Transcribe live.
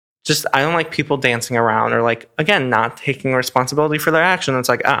just, I don't like people dancing around or like, again, not taking responsibility for their action. It's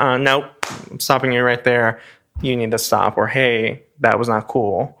like, nope, I'm stopping you right there. You need to stop. Or, hey, that was not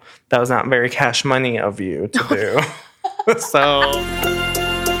cool. That was not very cash money of you to do. So...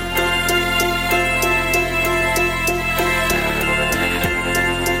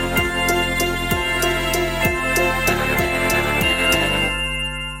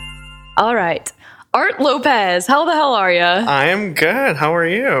 All right. Art Lopez, how the hell are you? I am good. How are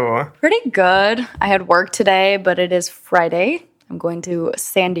you? Pretty good. I had work today, but it is Friday. I'm going to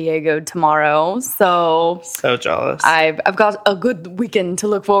San Diego tomorrow, so jealous. I've got a good weekend to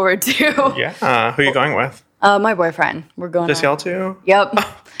look forward to. Yeah. Who are you going with? My boyfriend. We're going Just y'all two? Yep.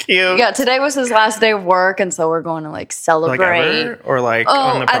 Cute. Yeah, today was his last day of work, and so we're going to like celebrate. Like ever? Or like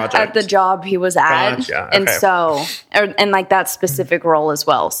on the project? At the job he was at. Gotcha. And Okay. so, and like that specific role as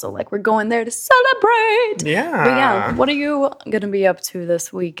well. So like we're going there to celebrate. Yeah. But yeah, what are you going to be up to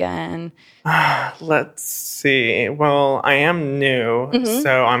this weekend? Let's see. Well, I am new,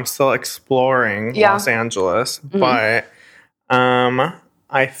 so I'm still exploring Los Angeles. But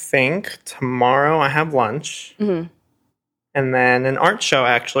I think tomorrow I have lunch. And then an art show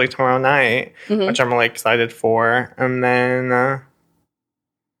actually tomorrow night, which I'm really excited for. And then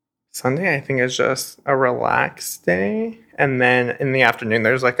Sunday, I think, is just a relaxed day. And then in the afternoon,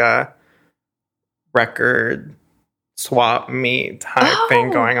 there's like a record swap meet type thing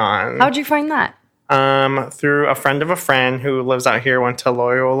going on. How'd you find that? Through a friend of a friend who lives out here, went to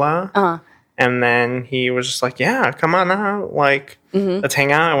Loyola. And then he was just like, yeah, come on out. Like, let's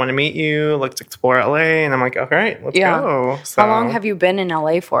hang out. I want to meet you. Let's explore LA. And I'm like, all right, let's go. So, how long have you been in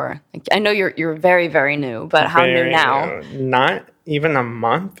LA for? Like, I know you're very, very new, but how new now? Not even a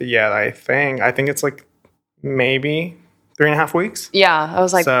month yet, I think. I think it's like maybe 3.5 weeks. Yeah. I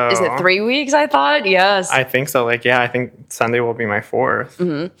was like, is it 3 weeks? I thought. Yes. I think so. Like, yeah, I think Sunday will be my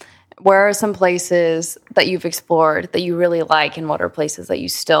 4th. Where are some places that you've explored that you really like, and what are places that you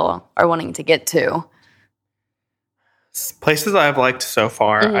still are wanting to get to? Places I've liked so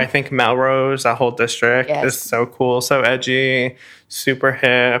far. I think Melrose, that whole district, is so cool, so edgy, super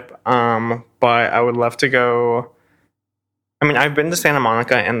hip. But I would love to go. I mean, I've been to Santa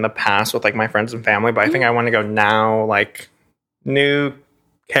Monica in the past with like my friends and family, but I think I want to go now, like new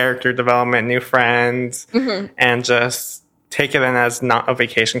character development, new friends, and just take it in as not a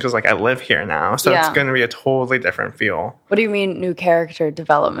vacation because like I live here now. So it's going to be a totally different feel. What do you mean new character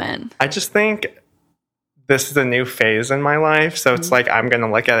development? I just think this is a new phase in my life. So it's like I'm going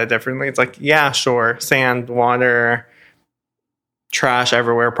to look at it differently. It's like, yeah, sure. Sand, water, trash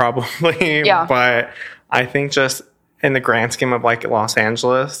everywhere probably. Yeah. But I think just in the grand scheme of like Los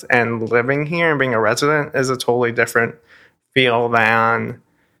Angeles and living here and being a resident is a totally different feel than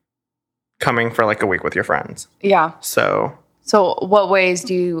coming for like a week with your friends. Yeah. So what ways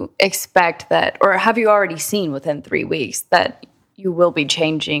do you expect that, or have you already seen within 3 weeks that you will be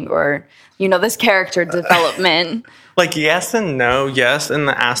changing, or, you know, this character development? Like, yes and no. Yes, in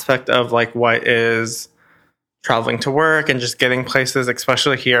the aspect of like what is traveling to work and just getting places,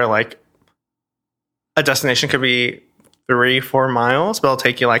 especially here, like a destination could be 3-4 miles, but it'll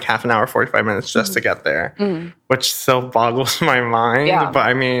take you like half an hour, 45 minutes just to get there, which still boggles my mind. Yeah. But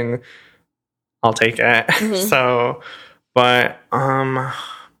I mean, I'll take it. So, but I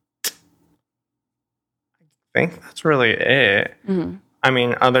think that's really it. I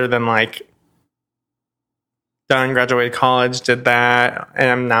mean, other than like done, graduated college, did that, and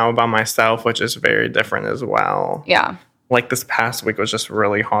I'm now by myself, which is very different as well. Yeah. Like this past week was just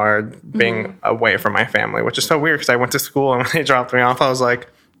really hard being away from my family, which is so weird because I went to school and when they dropped me off, I was like,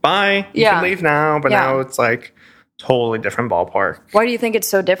 bye, you can leave now. But now it's like totally different ballpark. Why do you think it's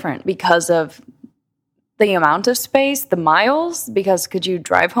so different? Because of the amount of space, the miles? Because could you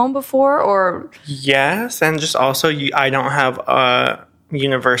drive home before, or? Yes, and just also I don't have a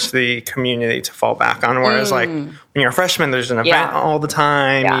university community to fall back on. Whereas like when you're a freshman, there's an event all the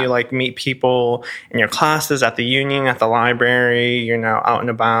time. You like meet people in your classes, at the union, at the library, you know, out and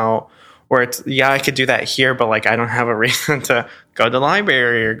about. Where it's, I could do that here, but like I don't have a reason to go to the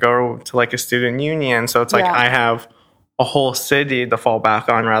library or go to like a student union. So it's like I have a whole city to fall back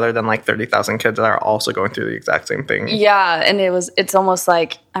on rather than like 30,000 kids that are also going through the exact same thing. Yeah, and it's almost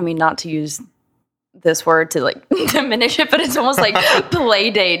like, I mean, not to use this word to like diminish it, but it's almost like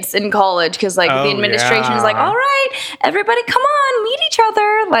play dates in college, because like the administration is like, all right, everybody come on, meet each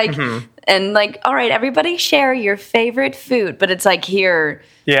other, like and like, all right, everybody share your favorite food. But it's like here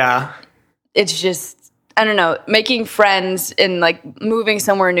it's just, I don't know, making friends and like moving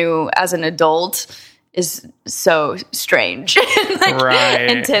somewhere new as an adult is so strange and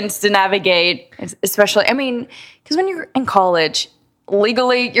like intense to navigate, especially, I mean, because when you're in college,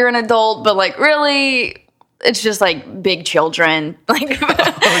 legally you're an adult, but like really it's just like big children. Like,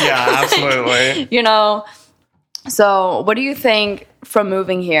 oh yeah, absolutely. You know? So what do you think from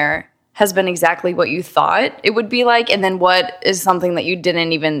moving here has been exactly what you thought it would be like? And then what is something that you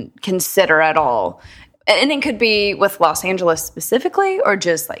didn't even consider at all? And it could be with Los Angeles specifically, or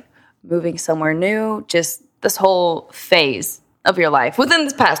just like moving somewhere new, just this whole phase of your life within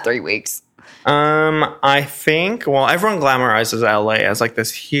this past 3 weeks. I think, well, everyone glamorizes LA as like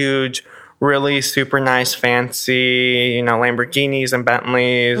this huge, really super nice, fancy, you know, Lamborghinis and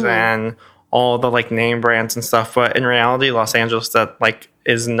Bentleys and all the like name brands and stuff. But in reality, Los Angeles, that like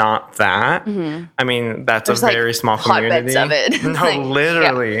is not that. I mean, that's There's a very like small community. Of it. No, like,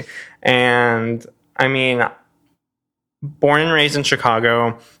 literally. Yeah. And I mean, born and raised in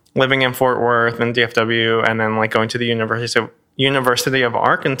Chicago, living in Fort Worth and DFW, and then like going to the University of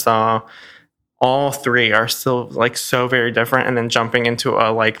Arkansas. All three are still like so very different, and then jumping into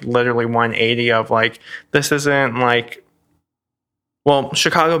a like literally 180 of like, this isn't like, well,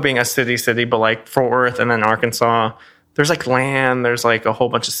 Chicago being a city, but like Fort Worth and then Arkansas, there's like land, there's like a whole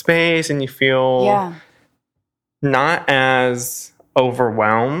bunch of space, and you feel not as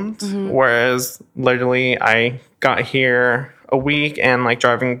overwhelmed. Whereas literally I got here a week and like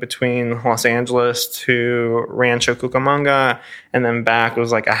driving between Los Angeles to Rancho Cucamonga and then back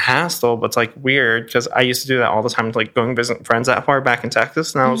was like a hassle, but it's like weird because I used to do that all the time, like going visit friends that far back in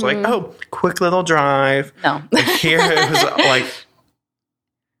Texas, and I was like, oh, quick little drive. No. Like here it was like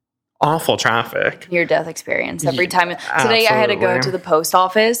awful traffic. Near death experience every time. Today I had to go to the post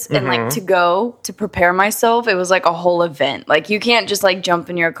office and like to prepare myself, it was like a whole event. Like you can't just like jump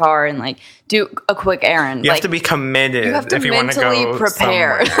in your car and like do a quick errand. You like, have to be committed. You have to mentally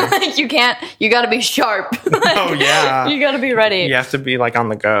prepare. You got to be sharp. Oh yeah. You got to be ready. You have to be like on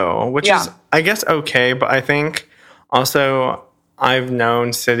the go, which is I guess okay, but I think also I've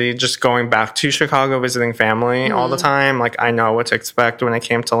known city just going back to Chicago, visiting family all the time. Like I know what to expect when it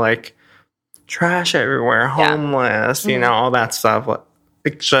came to like trash everywhere, homeless, you know, all that stuff.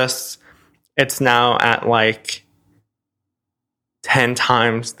 It's now at like 10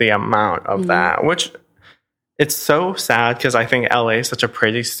 times the amount of that, which it's so sad because I think LA is such a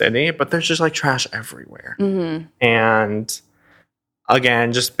pretty city, but there's just like trash everywhere. And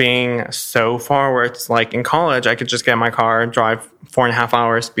again, just being so far where it's like in college, I could just get in my car, drive 4.5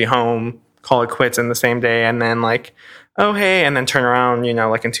 hours, be home, call it quits in the same day, and then like, oh, hey, and then turn around, you know,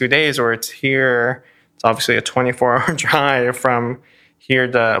 like in 2 days, where it's here. It's obviously a 24-hour drive from here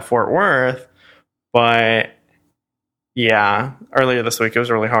to Fort Worth. But yeah, earlier this week, it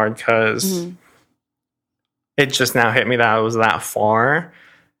was really hard because it just now hit me that it was that far.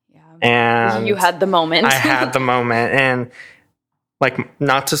 Yeah. And you had the moment. I had the moment. And like,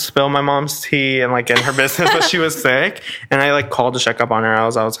 not to spill my mom's tea and like in her business, but she was sick, and I like called to check up on her. I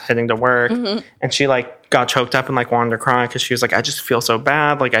was heading to work, and she like got choked up and like wanted to cry because she was like, I just feel so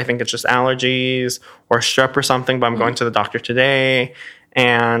bad. Like I think it's just allergies or strep or something, but I'm going to the doctor today.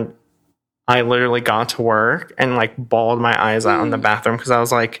 And I literally got to work and like bawled my eyes out in the bathroom because I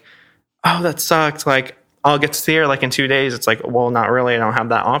was like, oh, that sucks. Like I'll get to see her like in 2 days. It's like, well, not really. I don't have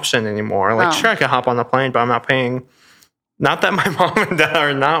that option anymore. Like sure, I could hop on the plane, but I'm not paying. Not that my mom and dad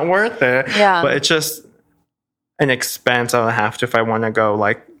are not worth it, but it's just an expense I'll have to if I want to go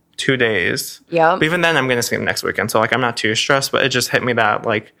like 2 days. Yeah. But even then, I'm going to see them next weekend. So like, I'm not too stressed, but it just hit me that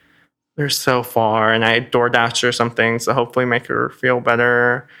like, they're so far, and I DoorDashed her some things to hopefully make her feel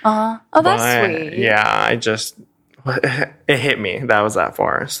better. Oh, that's sweet. Yeah, it hit me. That was that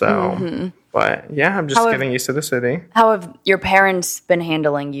far. So, but yeah, I'm just getting used to the city. How have your parents been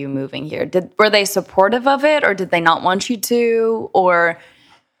handling you moving here? Were they supportive of it, or did they not want you to, or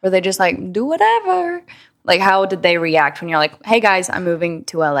were they just like, do whatever? Like, how did they react when you're like, hey guys, I'm moving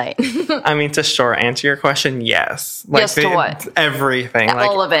to LA? I mean, to short answer your question, yes. Like, yes to what? Everything. Like,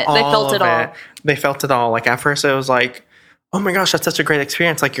 all of it. They felt it all. They felt it all. Like, at first it was like, oh my gosh, that's such a great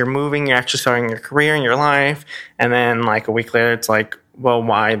experience. Like, you're moving, you're actually starting your career and your life. And then like a week later, it's like, well,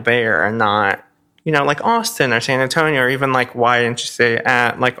 why there and not, you know, like Austin or San Antonio, or even like, why didn't you stay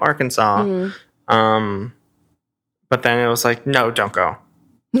at like Arkansas? But then it was like, no, don't go.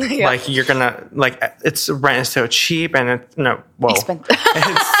 Like you're gonna like it's rent is so cheap, and it's expensive.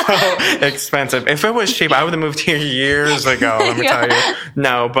 It's so expensive. If it was cheap, I would have moved here years ago. Let me tell you.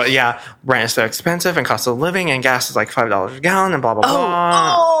 No, but yeah, rent is so expensive, and cost of living, and gas is like $5 a gallon, and blah blah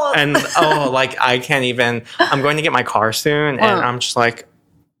blah. And like I can't even. I'm going to get my car soon, and I'm just like,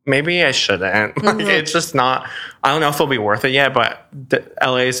 maybe I shouldn't. Like it's just not. I don't know if it'll be worth it yet, but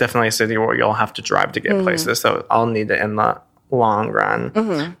LA is definitely a city where you'll have to drive to get places, so I'll need it in the long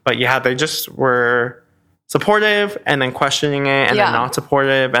run. But yeah, they just were supportive and then questioning it and then not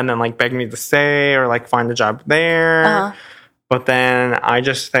supportive and then like beg me to stay or like find a job there. But then I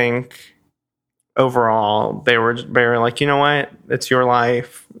just think overall they were very like, you know what? It's your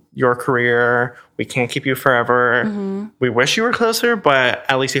life, your career. We can't keep you forever. We wish you were closer, but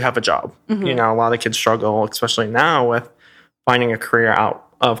at least you have a job. You know, a lot of kids struggle, especially now, with finding a career out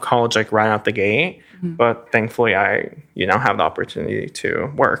of college, like right out the gate. But thankfully I, you know, have the opportunity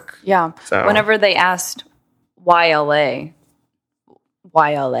to work. Yeah. So whenever they asked why LA?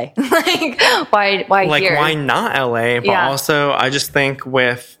 Why LA? Like, why like, here? Why not LA? But also, I just think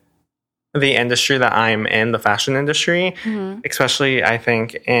with the industry that I'm in, the fashion industry, especially, I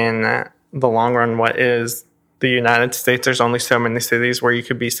think in the long run, what is the United States, there's only so many cities where you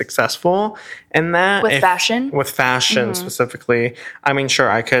could be successful in that. With fashion? With fashion specifically. I mean,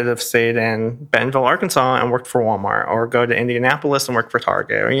 sure, I could have stayed in Bentonville, Arkansas and worked for Walmart, or go to Indianapolis and work for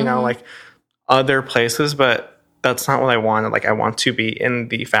Target, or, you know, like other places, but that's not what I wanted. Like, I want to be in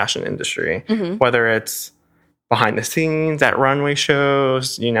the fashion industry, whether it's behind the scenes at runway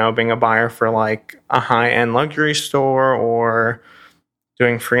shows, you know, being a buyer for like a high-end luxury store, or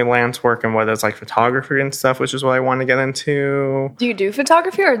doing freelance work and whether it's like photography and stuff, which is what I want to get into. Do you do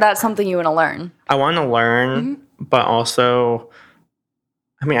photography, or that's something you want to learn? I want to learn, but also,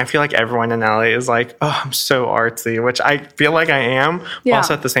 I mean, I feel like everyone in LA is like, oh, I'm so artsy, which I feel like I am. But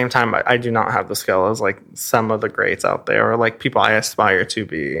also at the same time, I do not have the skill as like some of the greats out there, or like people I aspire to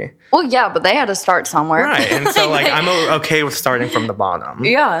be. Well, yeah, but they had to start somewhere. Right. And so like I'm okay with starting from the bottom.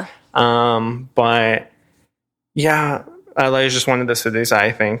 Yeah. But yeah, LA is just one of the cities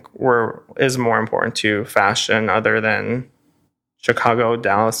I think is more important to fashion, other than Chicago,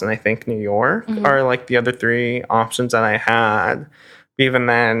 Dallas, and I think New York are like the other three options that I had. Even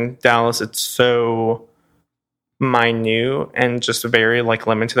then, Dallas, it's so minute and just very like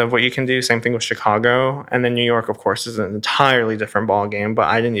limited of what you can do. Same thing with Chicago. And then New York, of course, is an entirely different ballgame, but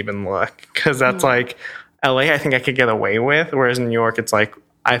I didn't even look, because that's like LA, I think I could get away with. Whereas in New York, it's like,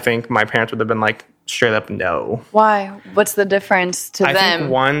 I think my parents would have been like, straight up no. Why? What's the difference to them? I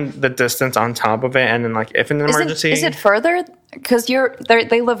think one, the distance on top of it, and then like if in an emergency. Is it further? Because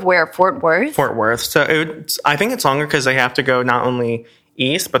they live where? Fort Worth? Fort Worth. So I think it's longer because they have to go not only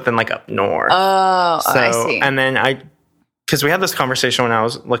east, but then like up north. Oh, so, I see. And then because we had this conversation when I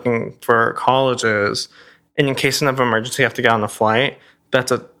was looking for colleges, and in case of emergency, you have to get on a flight.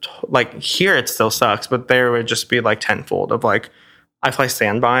 That's like here it still sucks, but there would just be like tenfold of like, I fly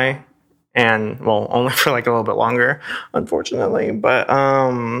standby. And well, only for like a little bit longer, unfortunately. But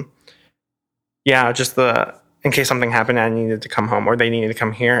yeah, just in case something happened and I needed to come home, or they needed to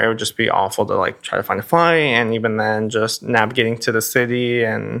come here, it would just be awful to like try to find a flight, and even then just navigating to the city,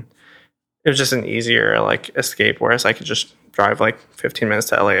 and it was just an easier like escape, whereas I could just drive like 15 minutes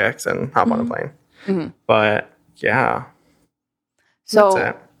to LAX and hop on a plane. But yeah. So that's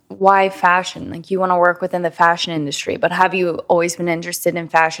it. Why fashion? Like, you want to work within the fashion industry, but have you always been interested in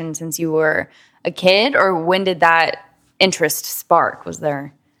fashion since you were a kid, or when did that interest spark? Was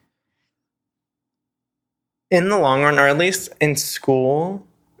there? In the long run, or at least in school,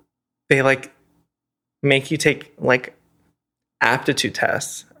 they like make you take like aptitude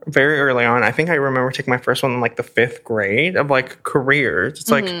tests very early on. I think I remember taking my first one in like the 5th grade of like careers.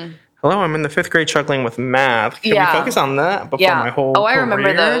 It's like, hello, I'm in the 5th grade struggling with math. Can we focus on that before my whole career? I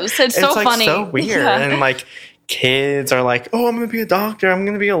remember those. It's so like funny. So weird. And like kids are like, oh, I'm going to be a doctor. I'm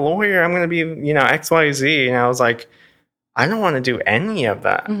going to be a lawyer. I'm going to be, you know, XYZ. And I was like, I don't want to do any of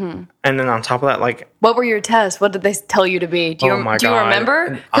that. And then on top of that, like... What were your tests? What did they tell you to be? Do you remember?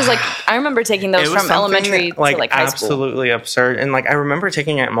 Because like I remember taking those from elementary to like high school. Absolutely absurd. And like I remember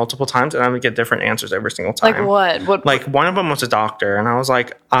taking it multiple times, and I would get different answers every single time. Like what? Like one of them was a doctor, and I was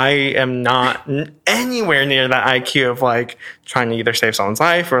like, I am not anywhere near that IQ of like trying to either save someone's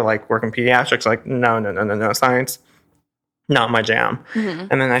life or like work in pediatrics. Like no, science, not my jam.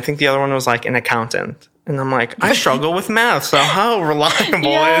 And then I think the other one was like an accountant. And I'm like, I struggle with math, so how reliable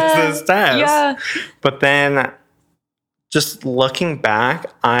is this test? Yeah. But then, just looking back,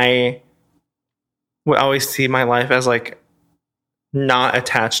 I would always see my life as like not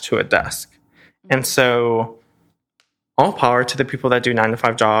attached to a desk. And so, all power to the people that do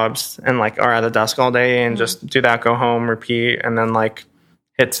 9-to-5 jobs and like are at a desk all day and just do that, go home, repeat, and then like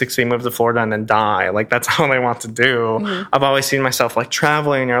hit 60, move to Florida, and then die. Like, that's all I want to do. I've always seen myself like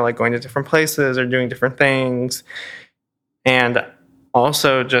traveling or like going to different places or doing different things. And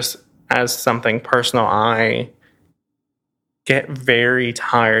also, just as something personal, I get very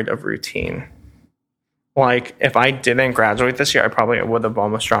tired of routine. Like, if I didn't graduate this year, I probably would have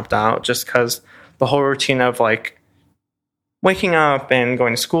almost dropped out, just because the whole routine of like waking up and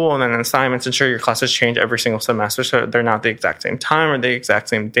going to school and then assignments, and sure, your classes change every single semester, so they're not the exact same time or the exact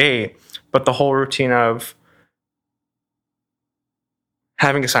same date, but the whole routine of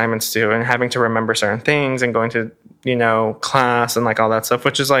having assignments due and having to remember certain things and going to, class and like all that stuff,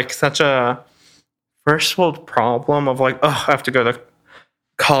 which is like such a first world problem of like, oh, I have to go to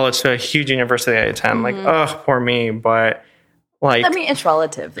college to a huge university I attend. Like, oh, poor me. But like, I mean, it's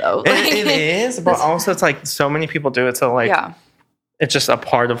relative though. It is, but also it's like so many people do it. So like, it's just a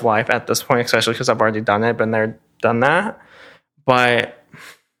part of life at this point, especially because I've already done it, been there, done that. But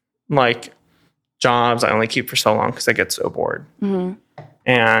like jobs, I only keep for so long because I get so bored.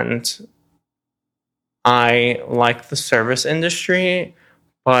 And I like the service industry,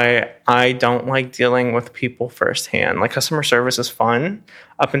 but I don't like dealing with people firsthand. Like customer service is fun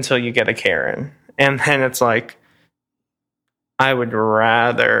up until you get a Karen. And then it's like, I would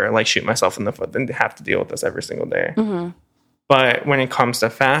rather like shoot myself in the foot than have to deal with this every single day. But when it comes to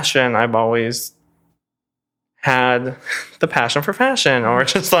fashion, I've always had the passion for fashion, or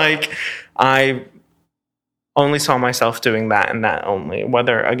just like I only saw myself doing that and that only.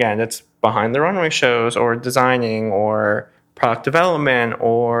 Whether, again, it's behind the runway shows or designing or product development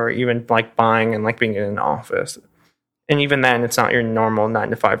or even like buying and like being in an office. And even then, it's not your normal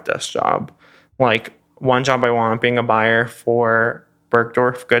 9-to-5 desk job. Like one job I want, being a buyer for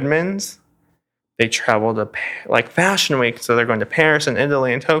Bergdorf Goodman's. They travel to like Fashion Week, so they're going to Paris and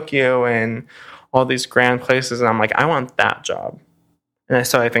Italy and Tokyo and all these grand places. And I'm like, I want that job. And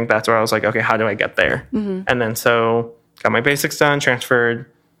so I think that's where I was like, okay, how do I get there? And then so got my basics done, transferred,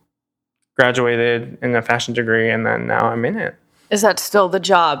 graduated in a fashion degree, and then now I'm in it. Is that still the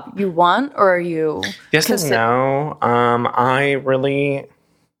job you want, or are you? Yes and no. I really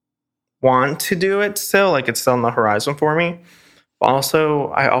want to do it still. Like it's still on the horizon for me. But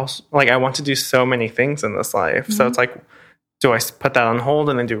I want to do so many things in this life. So it's like, do I put that on hold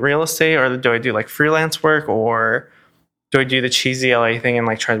and then do real estate, or do I do like freelance work, or do I do the cheesy LA thing and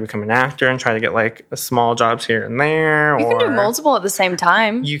like try to become an actor and try to get like small jobs here and there? You can do multiple at the same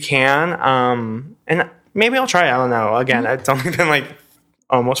time. You can. And maybe I'll try. I don't know. Again, it's only been like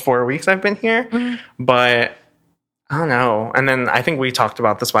almost 4 weeks I've been here, but I don't know. And then I think we talked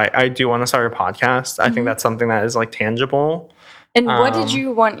about this, but I do want to start a podcast. I think that's something that is like tangible. And what did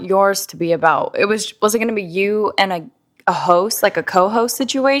you want yours to be about? Was it going to be you and a host, like a co-host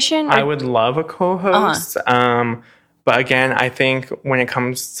situation? Or? I would love a co-host. But again, I think when it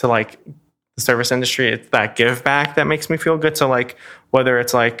comes to like the service industry, it's that give back that makes me feel good. So like whether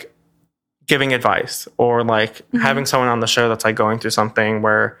it's like giving advice or like having someone on the show that's like going through something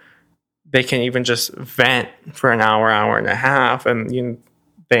where they can even just vent for an hour and a half, and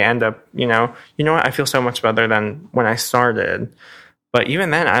they end up, you know what, I feel so much better than when I started. But even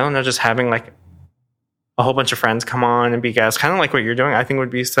then, I don't know, just having like a whole bunch of friends come on and be guests, kind of like what you're doing, I think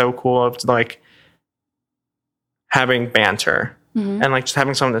would be so cool. Of like having banter and like just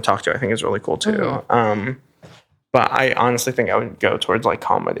having someone to talk to, I think is really cool too. But I honestly think I would go towards like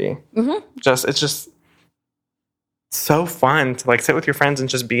comedy. It's just so fun to like sit with your friends and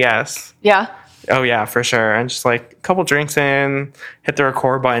just BS. Yeah. Oh yeah, for sure. And just like a couple drinks in, hit the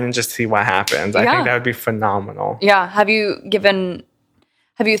record button and just see what happens. I think that would be phenomenal. Yeah. Have you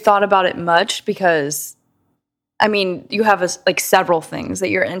thought about it much? Because I mean, you have like several things that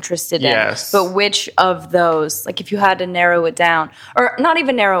you're interested in. Yes. But which of those, like if you had to narrow it down, or not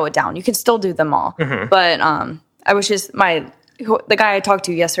even narrow it down, you can still do them all. But I was just the guy I talked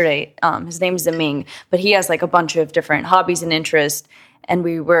to yesterday, his name's Zaming, but he has like a bunch of different hobbies and interests. And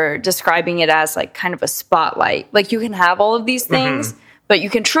we were describing it as like kind of a spotlight. Like you can have all of these things, but you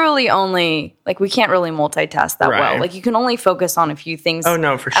can truly only, like we can't really multitask that well. Like you can only focus on a few things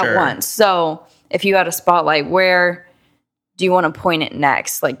at once. So if you had a spotlight, where do you want to point it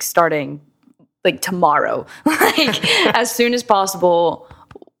next? Like starting like tomorrow, like as soon as possible.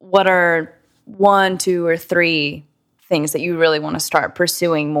 What are 1, 2, or 3 things that you really want to start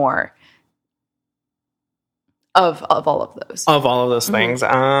pursuing more of all of those? Of all of those things.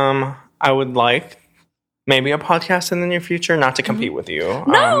 I would like maybe a podcast in the near future, not to compete with you.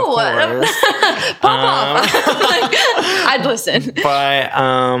 No, pop off. I'd listen.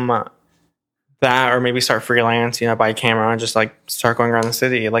 But that, or maybe start freelance, buy a camera and just like start going around the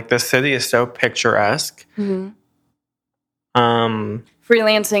city. Like the city is so picturesque.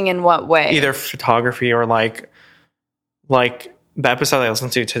 Freelancing in what way? Either photography or like the episode I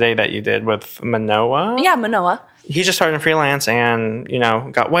listened to today that you did with Manoa. Yeah, Manoa. He just started freelance and,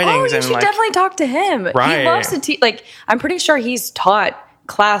 got weddings. Oh, you should definitely talk to him. Right. He loves to teach. Like, I'm pretty sure he's taught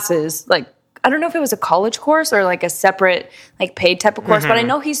classes. Like, I don't know if it was a college course or like a separate, like paid type of course, but I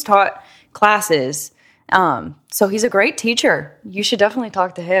know he's taught classes. So he's a great teacher. You should definitely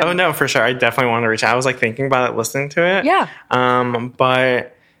talk to him. Oh, no, for sure. I definitely want to reach out. I was like thinking about it, listening to it. Yeah.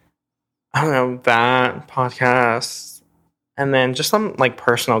 But I don't know, that podcast and then just some like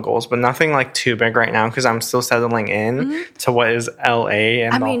personal goals, but nothing like too big right now because I'm still settling in to what is LA.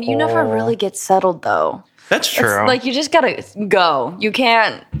 And you never really get settled though. That's true. It's like you just gotta go. You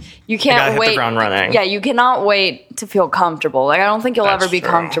can't wait. Hit the ground running. Yeah, you cannot wait to feel comfortable. Like I don't think you'll ever be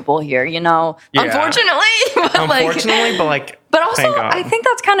comfortable here. Yeah. Unfortunately, but also I think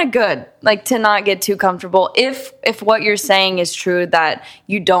that's kind of good. Like to not get too comfortable. If what you're saying is true, that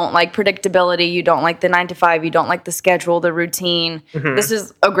you don't like predictability, you don't like the 9 to 5, you don't like the schedule, the routine. This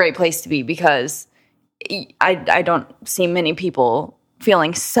is a great place to be because I don't see many people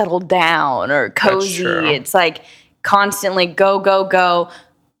feeling settled down or cozy. It's like constantly go, go, go.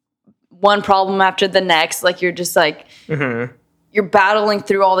 One problem after the next. Like you're just like, you're battling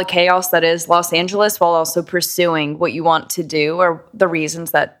through all the chaos that is Los Angeles while also pursuing what you want to do or the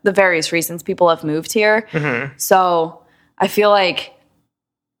various reasons people have moved here. So I feel like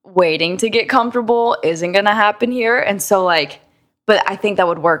waiting to get comfortable isn't going to happen here. And so but I think that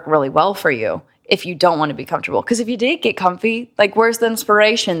would work really well for you if you don't want to be comfortable. Because if you did get comfy, like where's the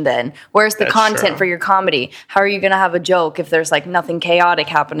inspiration then? Where's the content for your comedy? How are you going to have a joke if there's like nothing chaotic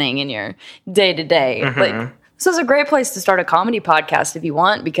happening in your day-to-day? Like this is a great place to start a comedy podcast if you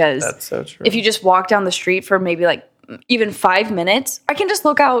want, because that's so true. If you just walk down the street for maybe like even 5 minutes, I can just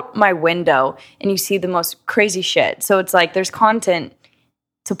look out my window and you see the most crazy shit. So it's like there's content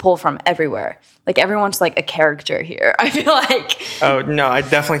to pull from everywhere. Like everyone's like a character here, I feel like. Oh, no, I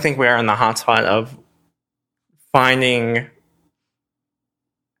definitely think we are in the hot spot of finding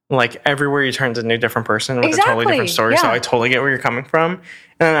like everywhere you turn to a new different person with a totally different story. So I totally get where you're coming from.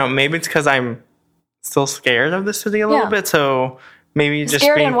 And I don't know, maybe it's because I'm still scared of the city a little bit. So maybe just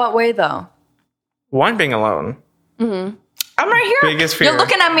scared in what way though? One, being alone. I'm right here. Biggest fear. You're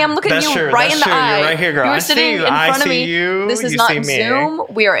looking at me. I'm looking at you right in the eye. You're right here, girl. You're sitting in front of me. You. This is not Zoom.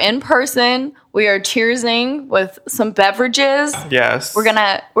 We are in person. We are cheersing with some beverages. Yes. We're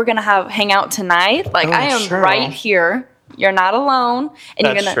gonna hang out tonight. Like I am right here. You're not alone.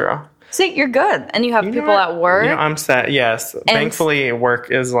 And that's true. See, you're good. And you have people at work. I'm set. Yes. And thankfully,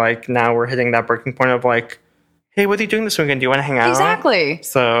 work is like now we're hitting that breaking point of like, hey, what are you doing this weekend? Do you want to hang out? Exactly.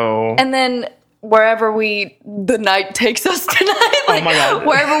 So. And then wherever the night takes us tonight, like, oh my God.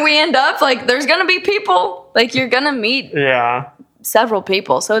 Wherever we end up, like, there's going to be people. Like, you're going to meet several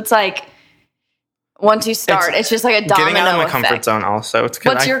people. So it's like, once you start, it's just like a domino effect. Getting out of my effect. Comfort zone also.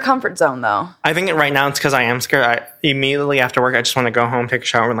 What's your comfort zone, though? I think right now it's because I am scared. Immediately after work, I just want to go home, take a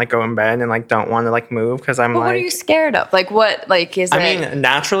shower, and, like, go in bed and, like, don't want to, like, move because I'm, what are you scared of? Like, what, like, is it? I mean,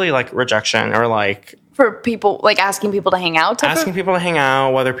 naturally, like, rejection or, like... For people, like, asking people to hang out? Asking people to hang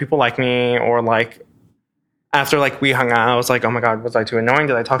out, whether people like me or, like... After, like, we hung out, I was like, oh, my God, was I too annoying?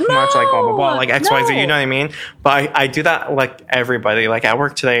 Did I talk too much? Like, blah, blah, blah. Like, X, Y, Z, you know what I mean? But I do that, like, everybody. Like, at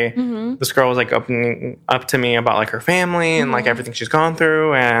work today, this girl was, like, opening up to me about, like, her family and, like, everything she's gone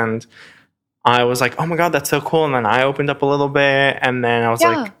through. And I was like, oh, my God, that's so cool. And then I opened up a little bit. And then I was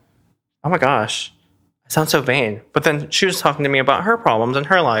like, oh, my gosh, I sound so vain. But then she was talking to me about her problems in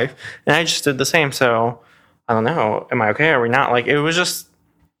her life. And I just did the same. So, I don't know. Am I okay? Are we not? Like, it was just...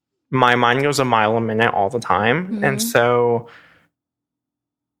 My mind goes a mile a minute all the time. And so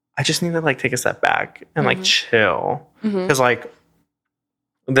I just need to like take a step back and like chill. Because like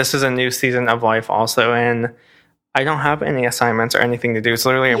this is a new season of life also. And I don't have any assignments or anything to do. It's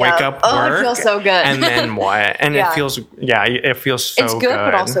literally I wake up, work. It feels so good. And then what? And it feels so it's good.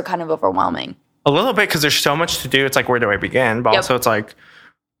 But also kind of overwhelming. A little bit because there's so much to do. It's like, where do I begin? But also it's like,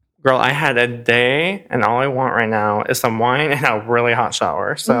 girl, I had a day, and all I want right now is some wine and a really hot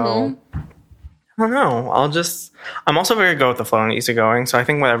shower. So, I don't know. I'm also very go with the flow and easygoing. So I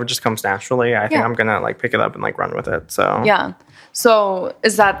think whatever just comes naturally, I think I'm going to, like, pick it up and, like, run with it. So. Yeah. So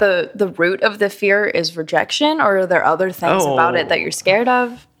is that the root of the fear is rejection, or are there other things about it that you're scared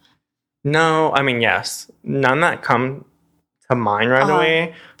of? No. I mean, yes. None that come to mind right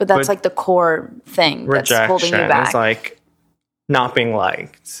away. But that's, like, the core thing that's holding you back. Is, like... not being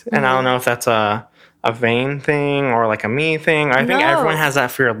liked. And I don't know if that's a vain thing or like a me thing. I think everyone has that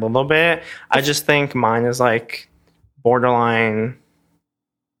fear a little bit. I just think mine is like borderline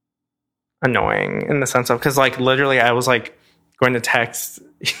annoying in the sense of, because like literally I was like going to text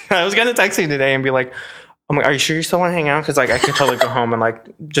you today and be like, I'm like, are you sure you still want to hang out? Because like I can totally go home and like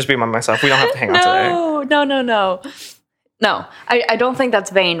just be by myself. We don't have to hang out today. No. I don't think that's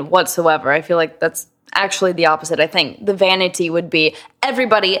vain whatsoever. I feel like that's actually the opposite. I think the vanity would be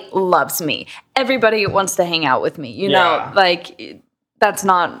everybody loves me. Everybody wants to hang out with me. You know, like that's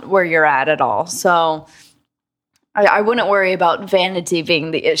not where you're at all. So I wouldn't worry about vanity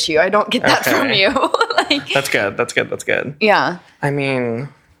being the issue. I don't get that from you. Like, That's good. Yeah. I mean,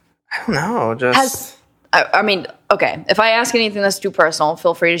 I don't know. I mean, okay. If I ask anything that's too personal,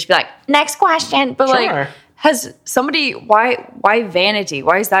 feel free to just be like, next question. But like, has somebody, why vanity?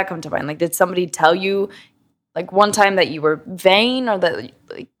 Why does that come to mind? Like, did somebody tell you like one time that you were vain,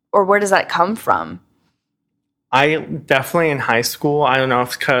 or where does that come from? I definitely in high school, I don't know if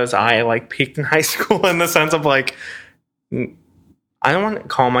it's because I like peaked in high school in the sense of like, I don't want to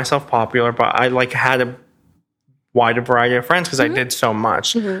call myself popular, but I like had a wide variety of friends because I did so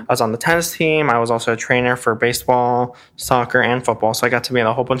much. I was on the tennis team. I was also a trainer for baseball, soccer, and football. So I got to meet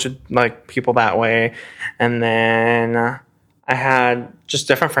a whole bunch of like people that way. And then I had just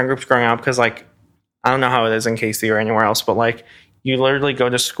different friend groups growing up because like, I don't know how it is in KC or anywhere else, but like you literally go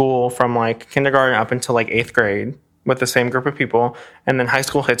to school from like kindergarten up until like 8th grade with the same group of people. And then high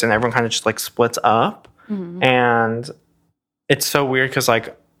school hits and everyone kind of just like splits up. And it's so weird because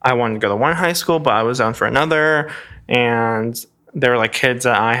like I wanted to go to one high school, but I was zoned for another. And there were like kids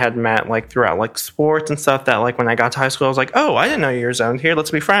that I had met like throughout like sports and stuff that like when I got to high school, I was like, oh, I didn't know you were zoned here.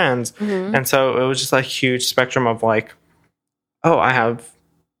 Let's be friends. And so it was just like huge spectrum of like, oh, I have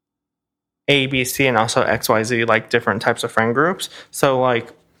A, B, C, and also X, Y, Z, like different types of friend groups. So like,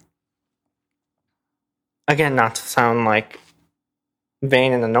 again, not to sound like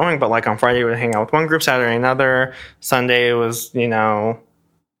vain and annoying, but like on Friday we would hang out with one group, Saturday another, Sunday it was, you know,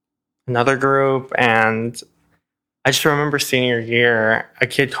 another group. And I just remember senior year, a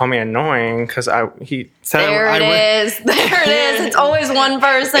kid called me annoying because he said there it is. It's always one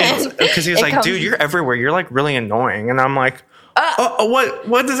person. Because he was like, dude, you're everywhere. You're like really annoying. And I'm like,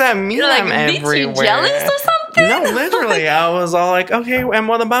 what does that mean? Like, I'm everywhere. You jealous or something? No, literally. I was all like, okay, and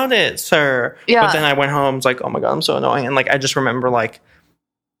what about it, sir? Yeah. But then I went home. I was like, oh my God, I'm so annoying. And like, I just remember like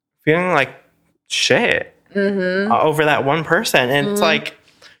feeling like shit over that one person. And it's like,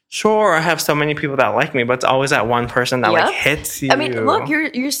 sure, I have so many people that like me, but it's always that one person that like hits you. I mean, look,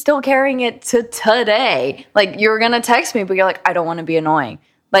 you're still carrying it to today. Like you're gonna text me, but you're like, I don't want to be annoying.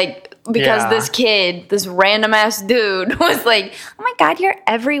 Like because this kid, this random ass dude was like, oh my God, you're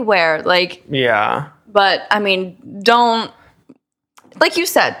everywhere. Like But I mean, don't, like you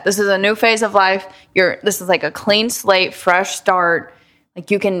said, this is a new phase of life. This is like a clean slate, fresh start.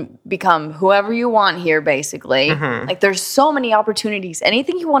 Like you can become whoever you want here, basically. Like there's so many opportunities.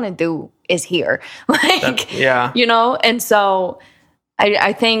 Anything you want to do is here. Like, you know? And so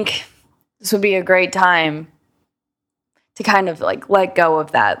I think this would be a great time to kind of like let go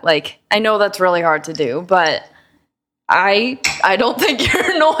of that. Like, I know that's really hard to do, but I don't think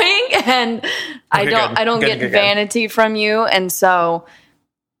you're annoying and I don't get vanity from you. And so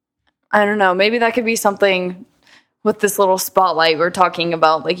I don't know, maybe that could be something with this little spotlight we're talking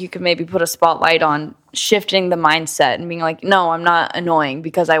about. Like you could maybe put a spotlight on shifting the mindset and being like, no, I'm not annoying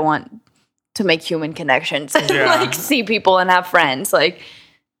because I want to make human connections and like see people and have friends. Like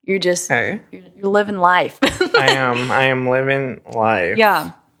you're just, you're living life. I am living life.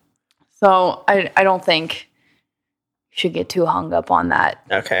 Yeah. So I don't think you should get too hung up on that.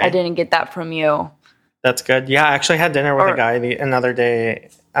 Okay. I didn't get that from you. That's good. Yeah. I actually had dinner with a guy another day.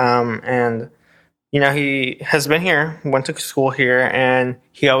 And you know, he has been here, went to school here, and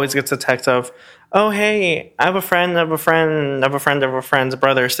he always gets a text of, oh, hey, I have a friend of a friend of a friend of a friend's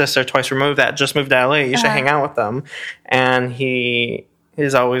brother or sister twice removed that just moved to LA. You should hang out with them. And he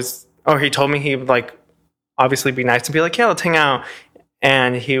is always, he told me he would, like, obviously be nice and be like, yeah, let's hang out.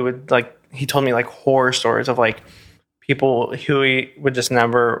 And he would, like, he told me, like, horror stories of, like, people who he would just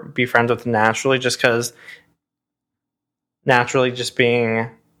never be friends with naturally just because naturally just being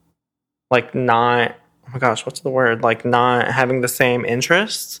like not, oh my gosh, what's the word? Like not having the same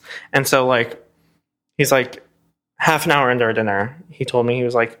interests. And so like, he's like half an hour into our dinner, he told me, he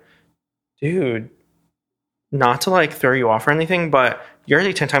was like, dude, not to like throw you off or anything, but you're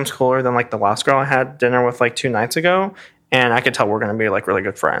already 10 times cooler than like the last girl I had dinner with like 2 nights ago. And I could tell we're going to be like really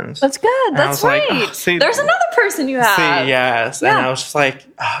good friends. That's good. And that's right. Like, see, there's another person you have. See, yes. Yeah. And I was just like,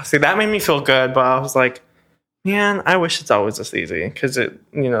 see, that made me feel good. But I was like, man, I wish it's always this easy because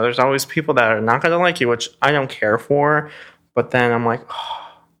there's always people that are not going to like you, which I don't care for. But then I'm like,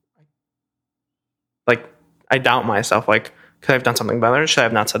 like I doubt myself. Like, could I have done something better? Should I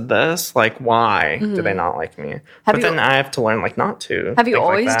have not said this? Like, why do they not like me? Then I have to learn like not to. Have you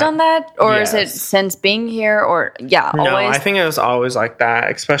always done that, or is it since being here? Or always? No, I think it was always like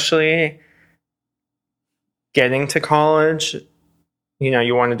that, especially getting to college. You know,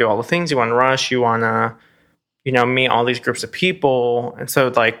 you want to do all the things. You want to rush. You want to, meet all these groups of people. And so,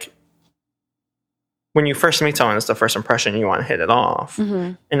 like, when you first meet someone, it's the first impression, you want to hit it off.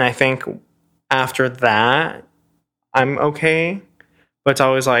 And I think after that, I'm okay. But it's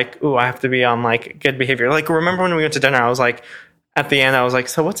always like, ooh, I have to be on like good behavior. Like, remember when we went to dinner, I was like, at the end, I was like,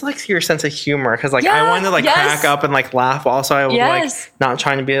 so what's like your sense of humor? Because like I wanted to like crack up and like laugh. Also, I was like not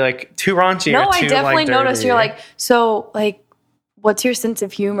trying to be like too raunchy. No, or too, I definitely like, noticed. You're like, so like, what's your sense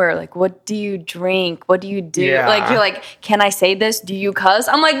of humor? Like, what do you drink? What do you do? Yeah. Like, you're like, can I say this? Do you cuss?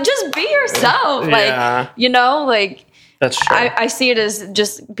 I'm like, just be yourself. Like, you know, like that's true. I see it as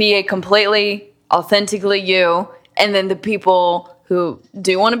just be a completely authentically you, and then the people who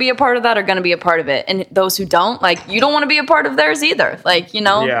do want to be a part of that are going to be a part of it. And those who don't, like, you don't want to be a part of theirs either. Like, you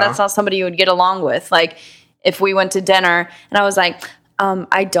know, that's not somebody you would get along with. Like, if we went to dinner and I was like,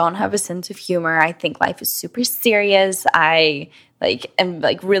 I don't have a sense of humor. I think life is super serious. I, like, am,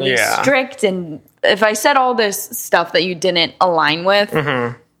 like, really strict. And if I said all this stuff that you didn't align with,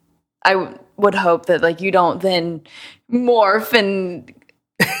 I would hope that, like, you don't then morph and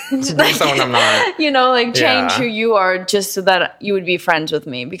like, someone I'm not. You know, like change who you are just so that you would be friends with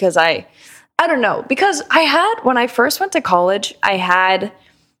me. Because I don't know. Because when I first went to college, I had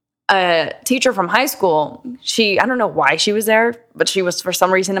a teacher from high school. I don't know why she was there, but she was for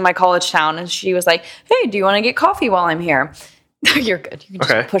some reason in my college town. And she was like, hey, do you want to get coffee while I'm here? You're good. You can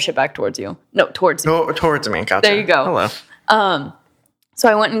just push it back towards you. No, towards you. Oh, towards me. Gotcha. There you go. Hello. So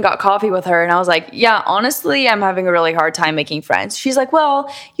I went and got coffee with her, and I was like, yeah, honestly, I'm having a really hard time making friends. She's like,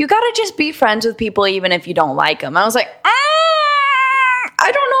 well, you got to just be friends with people even if you don't like them. I was like,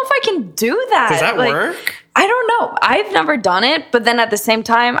 I don't know if I can do that. Does that work? I don't know. I've never done it, but then at the same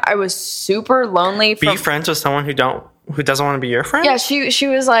time, I was super lonely. Be friends with someone who doesn't want to be your friend? Yeah, she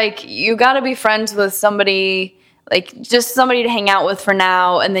was like, you got to be friends with somebody, like just somebody to hang out with for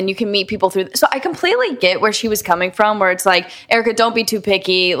now, and then you can meet people through. So I completely get where she was coming from, where it's like, Erica, don't be too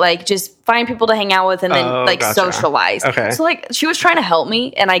picky. Like, just find people to hang out with and then socialize. Okay. So like, she was trying to help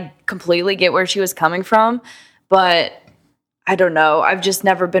me, and I completely get where she was coming from, but I don't know. I've just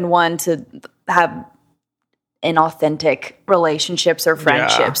never been one to have inauthentic relationships or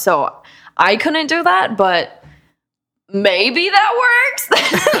friendships. Yeah. So I couldn't do that, but maybe that works.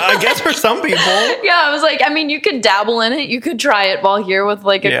 I guess for some people. Yeah, I was like, I mean, you could dabble in it. You could try it while here with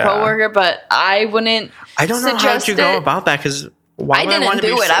like a coworker, but I wouldn't. I don't know how you go about that, because why would I want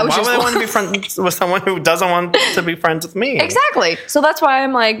to be friends with someone who doesn't want to be friends with me? Exactly. So that's why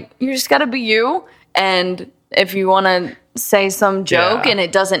I'm like, you just got to be you. And if you want to say some joke and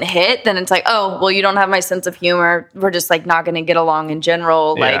it doesn't hit, then it's like, oh, well, you don't have my sense of humor. We're just like not going to get along in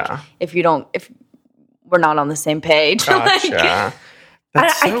general. Like if we're not on the same page. Gotcha.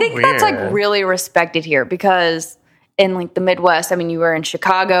 I think weird. That's like really respected here, because in like the Midwest, I mean, you were in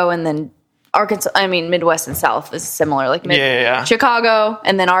Chicago and then Arkansas. I mean, Midwest and South is similar, like Chicago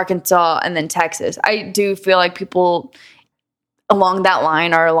and then Arkansas and then Texas. I do feel like people along that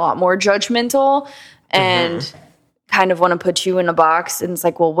line are a lot more judgmental and kind of want to put you in a box. And it's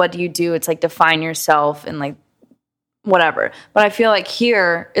like, well, what do you do? It's like, define yourself and like whatever. But I feel like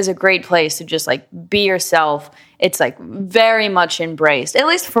here is a great place to just like be yourself. It's like very much embraced, at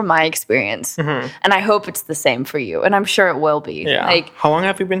least from my experience. And I hope it's the same for you. And I'm sure it will be. Yeah. Like, how long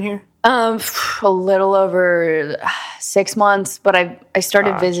have you been here? A little over 6 months, but I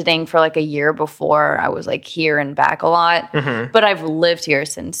started visiting for like a year before. I was like here and back a lot, but I've lived here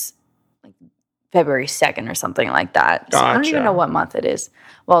since like February 2nd or something like that. So I don't even know what month it is.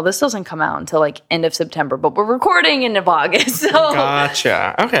 Well, this doesn't come out until like end of September, but we're recording end of August. So.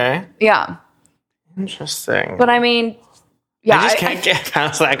 Gotcha. Okay. Yeah. Interesting. But I mean, yeah, I just can't get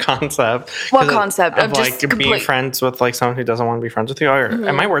past that concept. What concept? Of like being friends with like someone who doesn't want to be friends with you? Or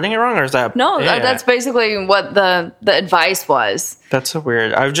am I wording it wrong, or is that no? That's basically what the advice was. That's so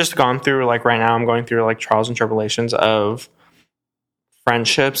weird. I've just gone through like right now. I'm going through like trials and tribulations of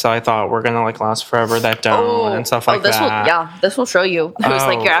friendships that I thought were gonna like last forever that don't and stuff like that. This will show you who's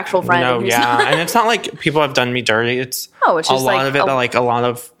like your actual friend. No, and it's not like people have done me dirty. It's just a lot of it that like a lot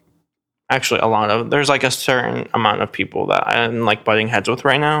of. Actually, a lot of there's like a certain amount of people that I'm like butting heads with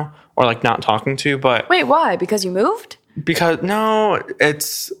right now, or like not talking to. But wait, why? Because you moved? Because no,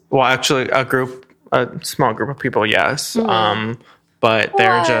 it's actually a small group of people. Yes, but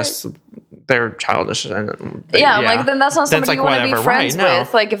they're childish and like then that's not somebody you want to be friends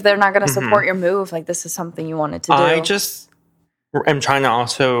with. Like if they're not going to support your move, like this is something you wanted to do. I just am trying to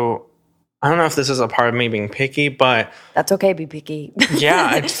also. I don't know if this is a part of me being picky, but that's okay. Be picky.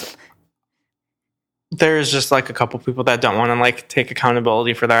 Yeah. There's just like a couple people that don't want to like take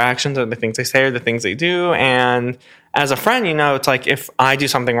accountability for their actions or the things they say or the things they do. And as a friend, you know, it's like if I do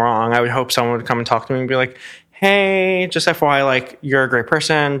something wrong, I would hope someone would come and talk to me and be like, hey, just FYI, like you're a great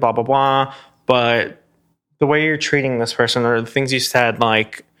person, blah, blah, blah. But the way you're treating this person or the things you said,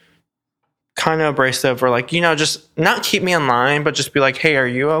 like, kind of abrasive or, like, you know, just not keep me in line, but just be like, hey, are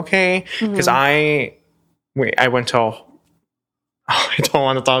you okay? Because I went to I don't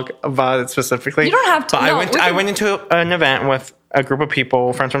want to talk about it specifically. You don't have to. But I went into an event with a group of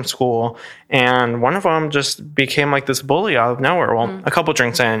people, friends from school, and one of them just became like this bully out of nowhere. Well, a couple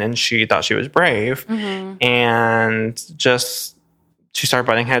drinks in, and she thought she was brave, and just she started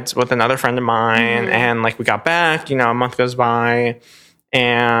butting heads with another friend of mine, and like we got back, you know, a month goes by,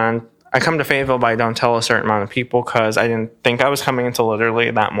 and I come to Fayetteville, but I don't tell a certain amount of people because I didn't think I was coming until literally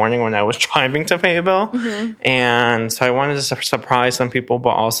that morning when I was driving to Fayetteville. And so I wanted to surprise some people, but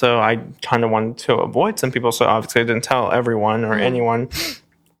also I kind of wanted to avoid some people. So obviously I didn't tell everyone or anyone.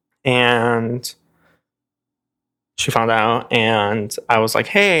 And she found out, and I was like,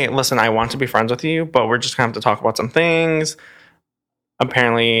 hey, listen, I want to be friends with you, but we're just going to have to talk about some things.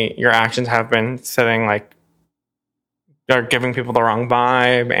 Apparently your actions have been setting like, are giving people the wrong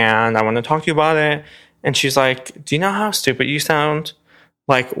vibe, and I want to talk to you about it. And she's like, do you know how stupid you sound?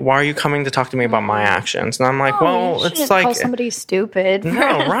 Like, why are you coming to talk to me about my actions? And I'm like, well, it's like call somebody stupid.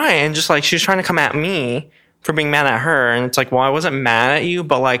 No, right. And just like, she's trying to come at me for being mad at her. And it's like, well, I wasn't mad at you,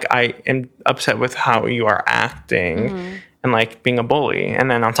 but like, I am upset with how you are acting and like being a bully. And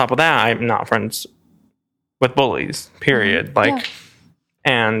then on top of that, I'm not friends with bullies, period. Like,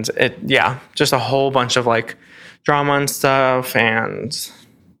 and just a whole bunch of like drama and stuff, and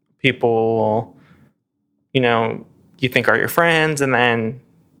people, you know, you think are your friends, and then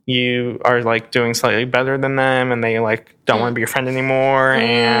you are like doing slightly better than them, and they like don't want to be your friend anymore,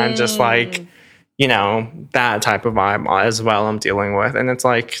 and just like, you know, that type of vibe as well I'm dealing with. And it's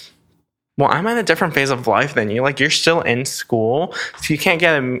like, well, I'm in a different phase of life than you. Like, you're still in school, so you can't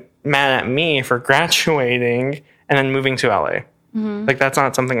get mad at me for graduating and then moving to LA. Like, that's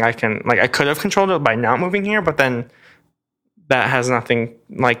not something I can, like, I could have controlled it by not moving here, but then that has nothing,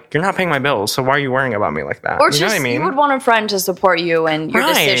 like, you're not paying my bills, so why are you worrying about me like that? Or you know what I mean? You would want a friend to support you and your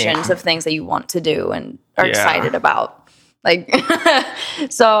decisions of things that you want to do and are excited about. Like,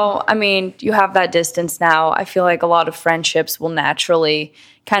 so, I mean, you have that distance now. I feel like a lot of friendships will naturally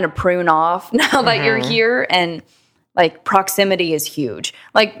kind of prune off now that you're here, and like, proximity is huge.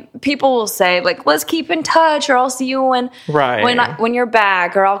 Like, people will say, like, let's keep in touch, or I'll see you when you're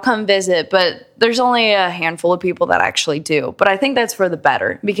back, or I'll come visit. But there's only a handful of people that actually do. But I think that's for the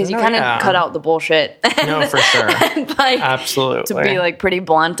better, because you kind of cut out the bullshit. No, for sure. And, like, absolutely. To be like pretty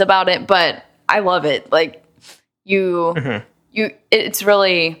blunt about it. But I love it. Like, it's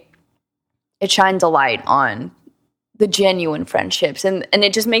really, it shines a light on the genuine friendships, and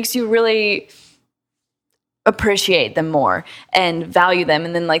it just makes you really appreciate them more and value them.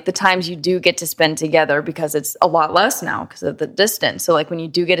 And then like the times you do get to spend together, because it's a lot less now because of the distance. So like when you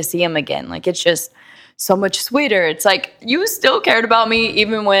do get to see them again, like it's just so much sweeter. It's like, you still cared about me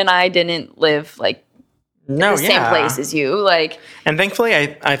even when I didn't live like in the same place as you. Like, and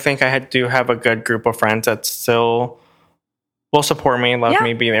thankfully I think I do have a good group of friends that still will support me, love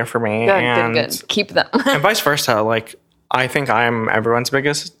me, be there for me. Good. Keep them. And vice versa. Like, I think I'm everyone's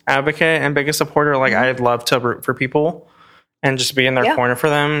biggest advocate and biggest supporter. Like, I'd love to root for people and just be in their corner for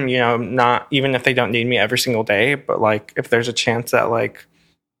them. You know, not even if they don't need me every single day, but like if there's a chance that like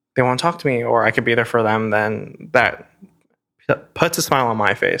they want to talk to me or I could be there for them, then that puts a smile on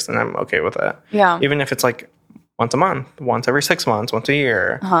my face, and I'm okay with it. Yeah. Even if it's like once a month, once every 6 months, once a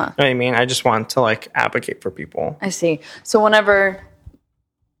year. You know what I mean? I just want to like advocate for people. I see. So whenever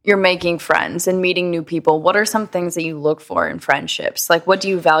you're making friends and meeting new people, what are some things that you look for in friendships? Like, what do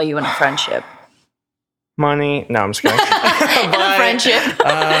you value in a friendship? Money. No, I'm just kidding. In a friendship.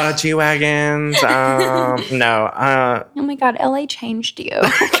 G-Wagons. No. Oh my God, LA changed you.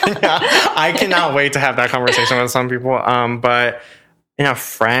 I cannot wait to have that conversation with some people. But in a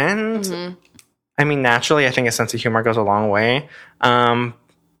friend, I mean, naturally, I think a sense of humor goes a long way. But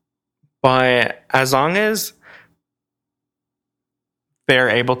as long as they're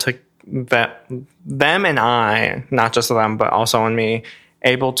able to, that them and I, not just them, but also on me,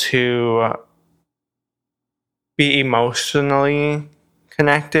 able to be emotionally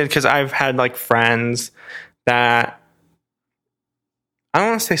connected. Because I've had like friends that, I don't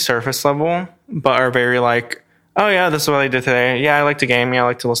want to say surface level, but are very like, oh yeah, this is what I did today. Yeah, I like to game. Yeah, I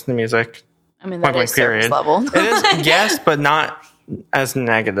like to listen to music. I mean, that is surface level. It is, yes, but not as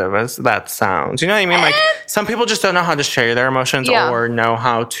negative as that sounds. You know what I mean? Like, some people just don't know how to share their emotions or know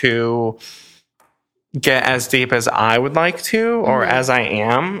how to get as deep as I would like to or as I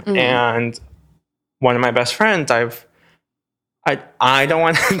am. And one of my best friends, I don't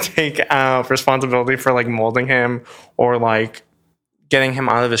want to take responsibility for like molding him or like getting him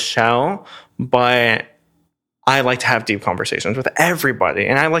out of his shell, but I like to have deep conversations with everybody.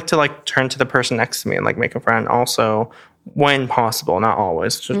 And I like to like turn to the person next to me and like make a friend also when possible, not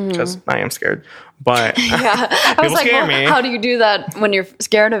always, just because I am scared. But yeah, I was like, well, how do you do that when you're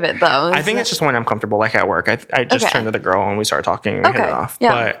scared of it though? I think it's just when I'm comfortable, like at work. I just turn to the girl and we start talking and we hit it off.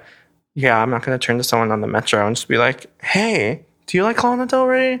 Yeah. But yeah, I'm not going to turn to someone on the metro and just be like, hey, do you like Colin Del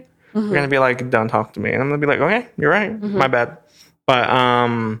Rey? You're going to be like, don't talk to me. And I'm going to be like, okay, you're right. My bad. But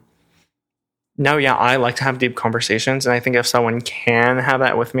no, yeah, I like to have deep conversations. And I think if someone can have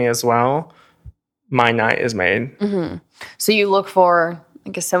that with me as well, my night is made. So you look for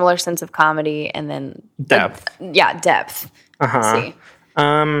like a similar sense of comedy and then depth. Depth. See.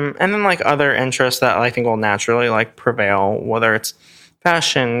 And then like other interests that I think will naturally like prevail, whether it's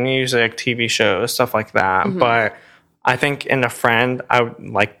fashion, music, TV shows, stuff like that. But I think in a friend, I would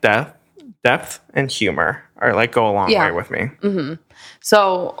like depth and humor or like go a long way with me.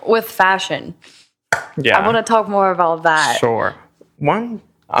 So with fashion, I want to talk more about that. Sure.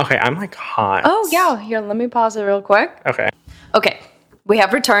 Okay, I'm like hot. Oh yeah, here, let me pause it real quick. Okay. We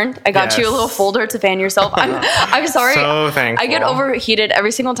have returned. I got you a little folder to fan yourself. I'm sorry. So thankful. I get overheated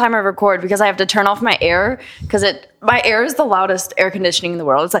every single time I record because I have to turn off my air because my air is the loudest air conditioning in the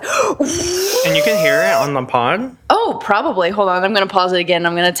world. It's like, and you can hear it on the pod? Oh, probably. Hold on. I'm going to pause it again.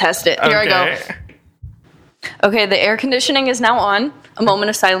 I'm going to test it. Here I go. Okay, the air conditioning is now on. A moment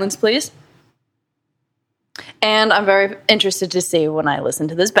of silence, please. And I'm very interested to see when I listen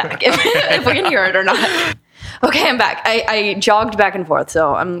to this back if we can hear it or not. Okay, I'm back. I jogged back and forth,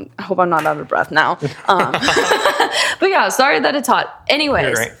 so I hope I'm not out of breath now. But yeah, sorry that it's hot.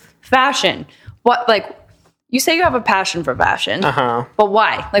 Anyways, fashion. What, like, you say you have a passion for fashion, but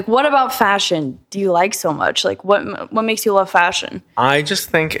why? Like, what about fashion do you like so much? Like, what makes you love fashion? I just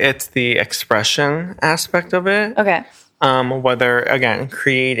think it's the expression aspect of it. Okay. Whether, again,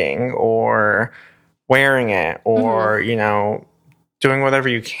 creating or wearing it or, you know, doing whatever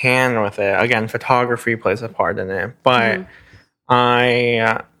you can with it. Again, photography plays a part in it. But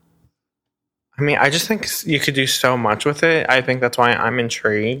I mean, I just think you could do so much with it. I think that's why I'm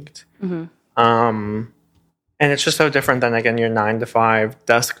intrigued. And it's just so different than, again, your 9-to-5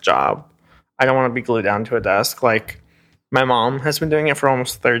 desk job. I don't want to be glued down to a desk. Like, my mom has been doing it for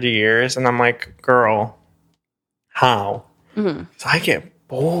almost 30 years. And I'm like, girl, how? So I get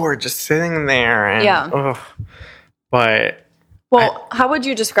bored just sitting there. And, but... Well, how would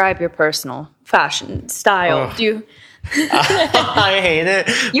you describe your personal fashion style? Do you... I hate it.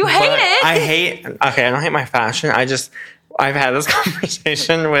 You hate it? Okay, I don't hate my fashion. I've had this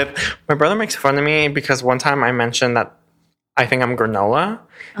conversation with... My brother makes fun of me because one time I mentioned that I think I'm granola.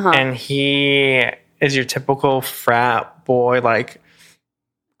 And he is your typical frat boy, like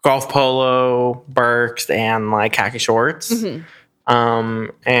golf polo, Birks, and like khaki shorts.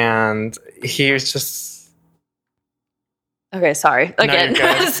 And he was just... Okay, sorry. Again,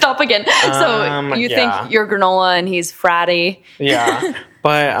 stop again. So you think you're granola and he's fratty? Yeah,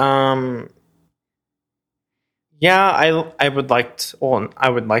 but I would like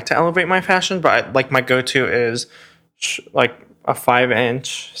to elevate my fashion, but like my go-to is like a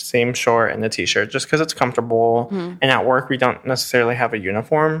 5-inch seam short and a t-shirt, just because it's comfortable. And at work we don't necessarily have a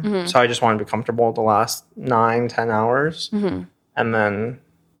uniform, so I just want to be comfortable the last 9-10 hours, and then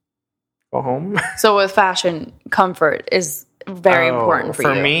go home. So with fashion, comfort is very important for you.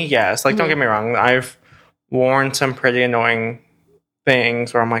 For me, yes. Like, don't get me wrong. I've worn some pretty annoying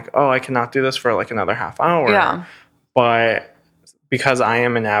things where I'm like, oh, I cannot do this for like another half hour. Yeah. But because I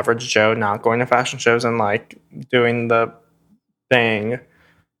am an average Joe, not going to fashion shows and like doing the thing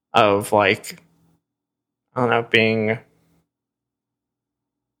of like, I don't know, being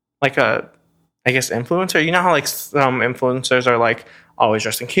like a, I guess, influencer. You know how like some influencers are like always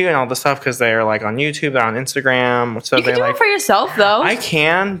dressing cute and all this stuff because they're like on YouTube, they're on Instagram. So you can do it for yourself though. I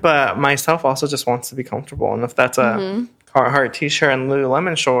can, but myself also just wants to be comfortable. And if that's a Carhartt t-shirt and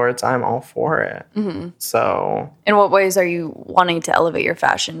Lululemon shorts, I'm all for it. So, in what ways are you wanting to elevate your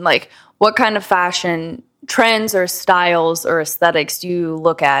fashion? Like, what kind of fashion trends or styles or aesthetics do you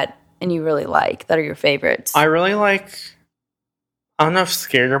look at and you really like that are your favorites? I really like... I don't know if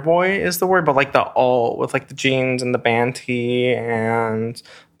skater boy is the word, but like the alt with like the jeans and the band tee and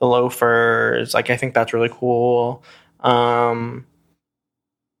the loafers. Like, I think that's really cool.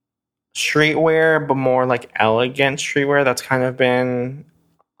 Streetwear, but more like elegant streetwear. That's kind of been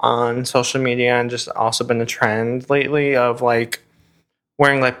on social media and just also been a trend lately of like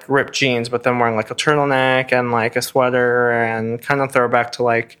wearing like ripped jeans, but then wearing like a turtleneck and like a sweater and kind of throwback to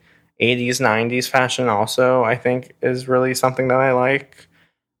like 80s, 90s fashion also, I think, is really something that I like.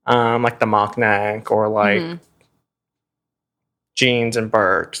 Like the mock neck or like jeans and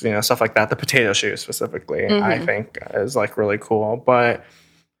Birks, you know, stuff like that. The potato shoe specifically, I think is like really cool. But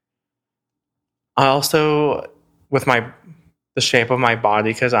I also, with the shape of my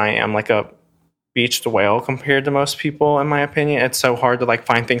body, because I am like a beached whale compared to most people, in my opinion, it's so hard to like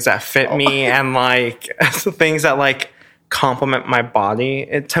find things that fit me and like things that like complement my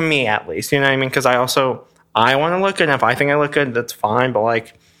body, to me at least, you know what I mean? Because I want to look good, and if I think I look good, that's fine. But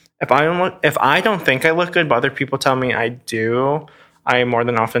like, if I don't think I look good, but other people tell me I do, I more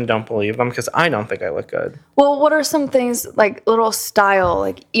than often don't believe them because I don't think I look good. Well, what are some things, like little style,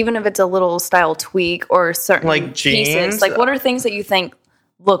 like even if it's a little style tweak or certain like jeans, pieces, like what are things that you think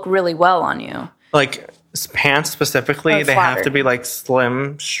look really well on you? Like pants specifically, they have to be like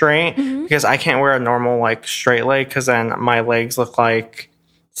slim straight because I can't wear a normal like straight leg because then my legs look like,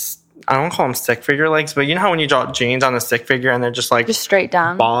 I don't call them stick figure legs, but you know how when you draw jeans on a stick figure and they're just like straight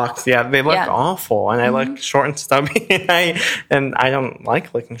down box, they look awful, and I look short and stubby, and I don't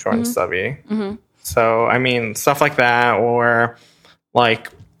like looking short and stubby. So I mean, stuff like that, or like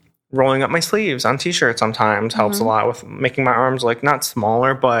rolling up my sleeves on t-shirts sometimes helps a lot with making my arms like not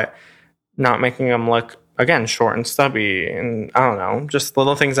smaller, but not making them look, again, short and stubby. And I don't know, just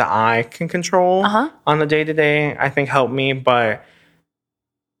little things that I can control on the day-to-day, I think help me. But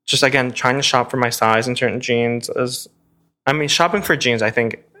just, again, trying to shop for my size in certain jeans shopping for jeans, I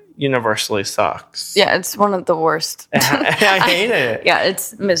think, universally sucks. Yeah, it's one of the worst. I hate it. Yeah,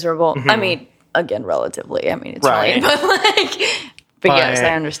 it's miserable. I mean, again, relatively. I mean, it's right. But yes,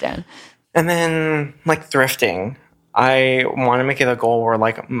 I understand. And then, like, thrifting. I want to make it a goal where,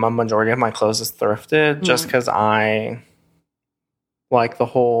 like, a majority of my clothes is thrifted just because I like the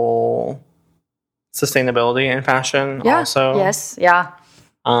whole sustainability in fashion also. Yes, yeah.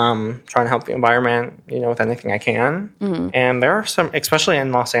 Trying to help the environment, you know, with anything I can. And there are some, especially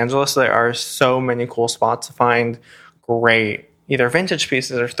in Los Angeles, there are so many cool spots to find great either vintage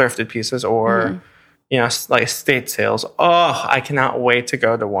pieces or thrifted pieces or, you know, like estate sales. Oh, I cannot wait to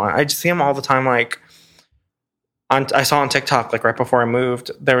go to one. I just see them all the time, like, I saw on TikTok, like right before I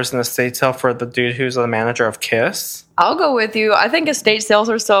moved, there was an estate sale for the dude who's the manager of Kiss. I'll go with you. I think estate sales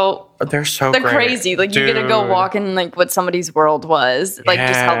are they're great. Crazy. Like, dude, you get to go walk in like what somebody's world was, like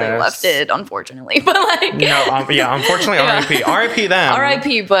just how they left it, unfortunately. But like, unfortunately, R.I.P. them.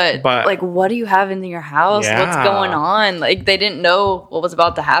 R.I.P. But like, what do you have in your house? Yeah. What's going on? Like, they didn't know what was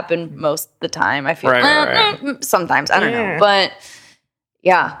about to happen most of the time. I feel sometimes I don't know, but.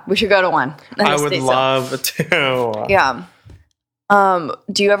 Yeah, we should go to one. I would love to. Yeah.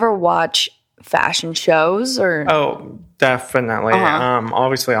 Do you ever watch fashion shows or? Oh, definitely.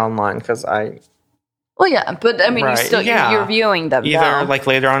 Obviously online because I. Well, yeah, but I mean, you're viewing them either like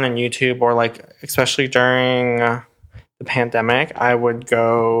later on YouTube or like especially during the pandemic. I would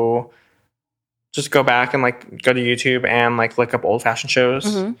go back and like go to YouTube and like look up old fashion shows.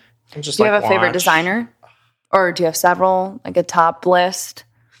 And just do you have a favorite designer? Or do you have several, like a top list?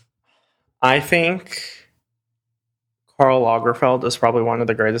 I think Karl Lagerfeld is probably one of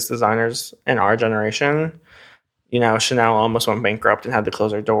the greatest designers in our generation. You know, Chanel almost went bankrupt and had to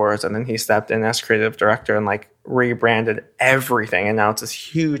close their doors, and then he stepped in as creative director and like rebranded everything, and now it's this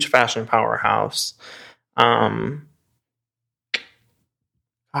huge fashion powerhouse.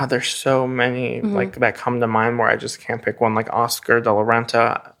 There's so many like that come to mind where I just can't pick one. Like Oscar de la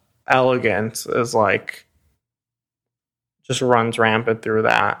Renta, elegance is like. Just runs rampant through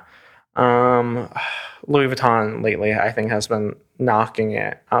that. Louis Vuitton lately, I think, has been knocking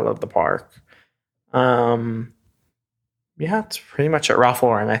it out of the park. It's pretty much it. Ralph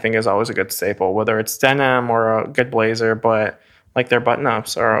Lauren, I think, is always a good staple, whether it's denim or a good blazer, but like their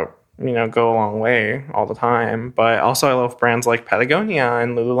button-ups are, you know, go a long way all the time. But also I love brands like Patagonia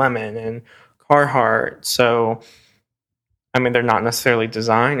and Lululemon and Carhartt. So, I mean, they're not necessarily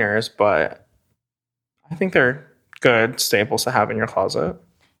designers, but I think they're good staples to have in your closet.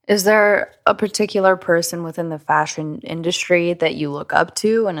 Is there a particular person within the fashion industry that you look up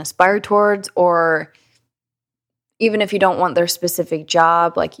to and aspire towards, or even if you don't want their specific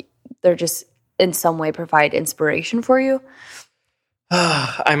job, like they're just in some way provide inspiration for you?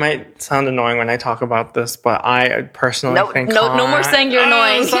 I might sound annoying when I talk about this, but I personally think... No more saying you're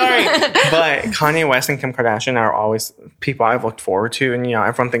annoying. Sorry. But Kanye West and Kim Kardashian are always people I've looked forward to. And, you know,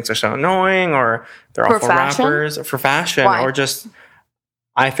 everyone thinks they're so annoying or they're awful rappers. For fashion. Why? Or just...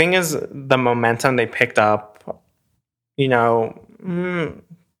 I think is the momentum they picked up, you know,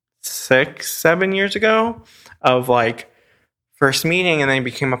 6-7 years ago of, like, first meeting, and then he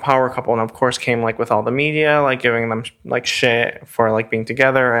became a power couple, and of course came like with all the media like giving them like shit for like being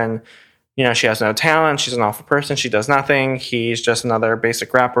together, and you know, she has no talent, she's an awful person, she does nothing, he's just another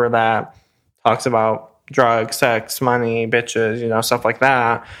basic rapper that talks about drugs, sex, money, bitches, stuff like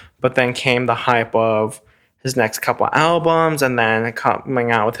that. But then came the hype of his next couple albums, and then coming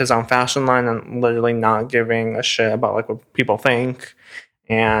out with his own fashion line and literally not giving a shit about like what people think,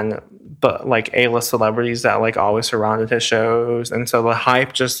 and the like A-list celebrities that like always surrounded his shows. And so the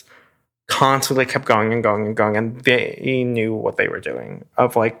hype just constantly kept going and going and going, and they knew what they were doing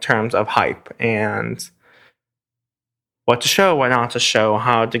of like terms of hype and what to show, what not to show,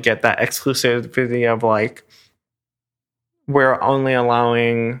 how to get that exclusivity of like, we're only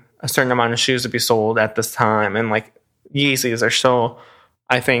allowing a certain amount of shoes to be sold at this time. And like Yeezys are still,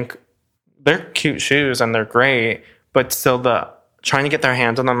 I think they're cute shoes and they're great, but still trying to get their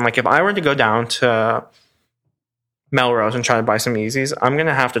hands on them. Like if I were to go down to Melrose and try to buy some Yeezys, I'm going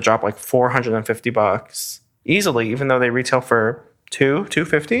to have to drop like $450 easily, even though they retail for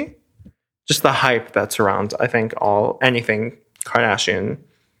 $250. Just the hype that surrounds, I think, anything Kardashian,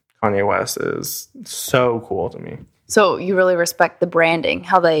 Kanye West is so cool to me. So you really respect the branding,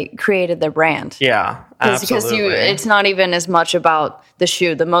 how they created their brand. Yeah, absolutely. Because it's not even as much about the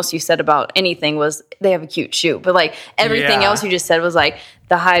shoe. The most you said about anything was they have a cute shoe. But like everything else you just said was like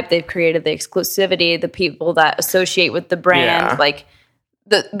the hype they've created, the exclusivity, the people that associate with the brand, like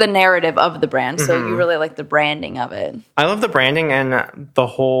the narrative of the brand. So you really like the branding of it. I love the branding and the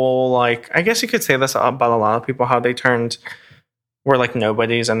whole, like, I guess you could say this about a lot of people, how they were like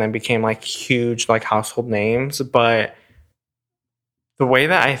nobodies and then became like huge like household names. But the way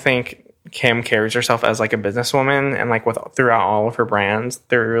that I think Kim carries herself as like a businesswoman and like throughout all of her brands,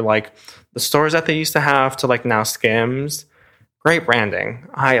 they're like the stores that they used to have to like now Skims, great branding.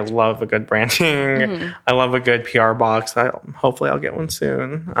 I love a good branding. I love a good PR box. Hopefully I'll get one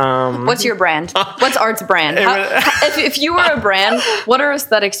soon. What's your brand? What's Art's brand? If you were a brand, what are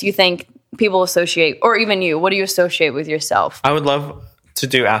aesthetics you think people associate, or even you, what do you associate with yourself? I would love to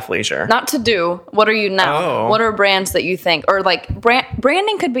do athleisure. Not to do. What are you now? What are brands that you think, or like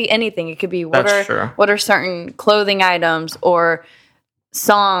branding could be anything. It could be what are certain clothing items or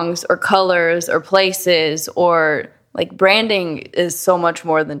songs or colors or places, or like branding is so much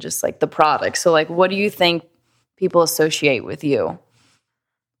more than just like the product. So like, what do you think people associate with you?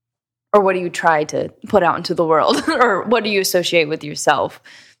 Or what do you try to put out into the world? Or what do you associate with yourself?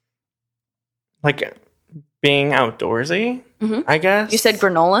 Like being outdoorsy, I guess. You said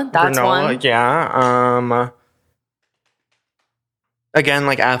granola? That's one. Yeah. Again,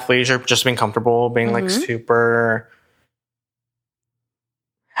 like athleisure, just being comfortable, being like super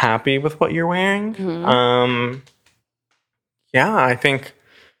happy with what you're wearing. Yeah, I think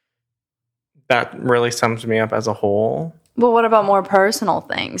that really sums me up as a whole. But what about more personal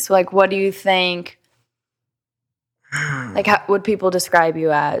things? Like, what do you think? Like, how would people describe you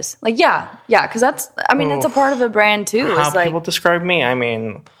as? Like, yeah, because that's a part of a brand too. How people describe me? I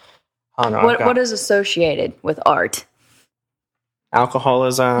mean, I don't know. What is associated with art?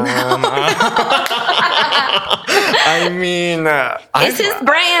 Alcoholism. I mean, it's his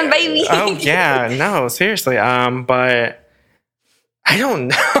brand, baby. Oh yeah, no, seriously. But I don't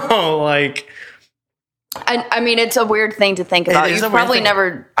know, like. I mean, it's a weird thing to think about. You've probably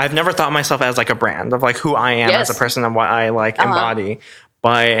never... I've never thought myself as like a brand of like who I am as a person and what I like embody.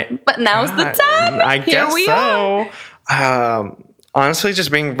 But now's the time. I guess so. Honestly,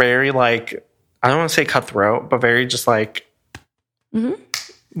 just being very like, I don't want to say cutthroat, but very just like,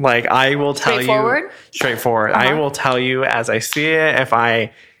 like I will tell you straightforward. I will tell you as I see it. If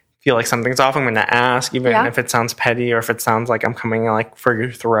I feel like something's off, I'm going to ask, even if it sounds petty or if it sounds like I'm coming like for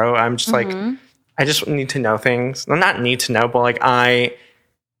your throat. I'm just like, I just need to know things. Well, not need to know, but like I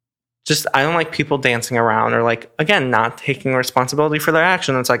don't like people dancing around or like, again, not taking responsibility for their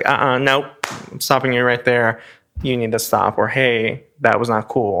action. It's like, nope, I'm stopping you right there. You need to stop. Or, hey, that was not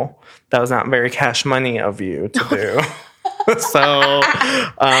cool. That was not very cash money of you to do. So,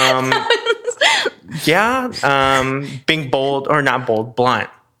 being bold or not bold, blunt.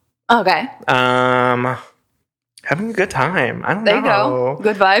 Okay. Having a good time. I don't know. There you go.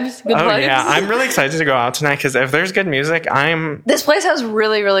 Good vibes. Good vibes. Yeah. I'm really excited to go out tonight because if there's good music, This place has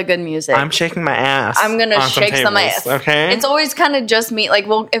really, really good music. I'm shaking my ass. I'm going to shake some ass. Okay. It's always kind of just me. Like,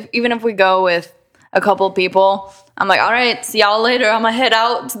 even if we go with a couple people, I'm like, all right, see y'all later. I'm going to head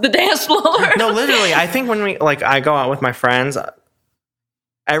out to the dance floor. No, literally. I think when I go out with my friends,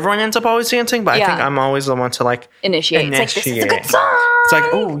 everyone ends up always dancing, but I think I'm always the one to like initiate. It's like, this is a good song. It's like,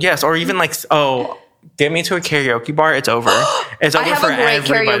 oh, yes. Or even like, get me to a karaoke bar. It's over. It's over for everybody. I have a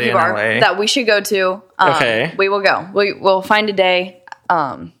great karaoke bar that we should go to. Okay. We will go. We'll find a day.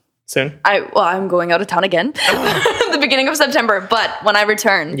 soon? I'm going out of town again. The beginning of September. But when I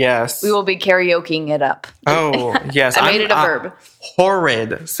return, yes, we will be karaokeing it up. Oh, yes. I made it a verb.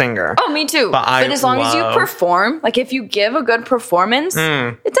 Horrid singer. Oh, me too. But as long as you perform, like if you give a good performance, it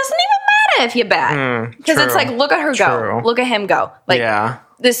doesn't even matter if you're bad. Because it's like, look at her go. Look at him go. Like,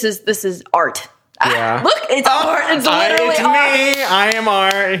 this is art. Yeah. Look, it's art. It's literally it's art. Me. I am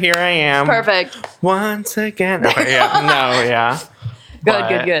art. Here I am. Perfect. Once again. Okay,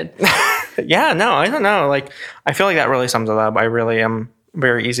 Good. Yeah, no, I don't know. Like, I feel like that really sums it up. I really am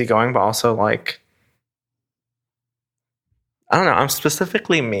very easygoing, but also like, I don't know. I'm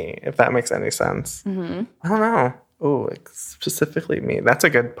specifically me, if that makes any sense. Mm-hmm. I don't know. Oh, like specifically me. That's a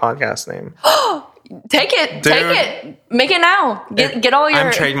good podcast name. Take it. Make it now. Get all your...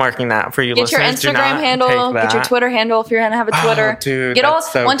 I'm trademarking that for you listeners. Get your Instagram handle. Get your Twitter handle if you're going to have a Twitter. Dude,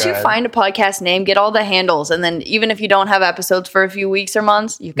 once you find a podcast name, get all the handles. And then even if you don't have episodes for a few weeks or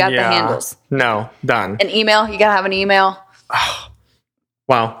months, you've got the handles. No, done. An email. You got to have an email.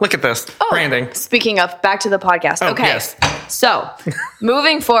 Wow, look at this. Branding. Speaking of, back to the podcast. Okay. Yes. So,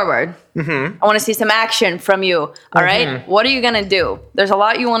 moving forward, I want to see some action from you. All right? What are you going to do? There's a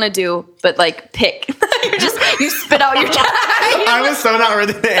lot you want to do, but like pick. You spit out your I was so not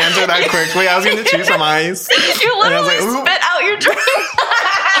ready to answer that quickly. I was going to choose some ice. You literally spit out your drink.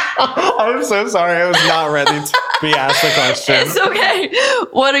 I'm so sorry. I was not ready to be asked the question. It's okay.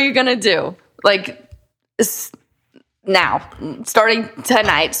 What are you going to do? Like, now, starting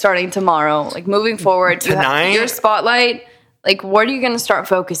tonight, starting tomorrow, like moving forward, you have your spotlight. Like, what are you going to start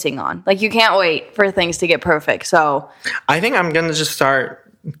focusing on? Like, you can't wait for things to get perfect. So, I think I'm going to just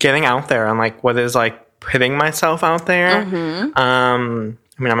start getting out there and like what is like putting myself out there. Mm-hmm. I mean,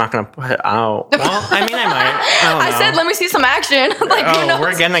 I'm not going to put it out. Well, I mean, I might. I said, let me see some action. Like,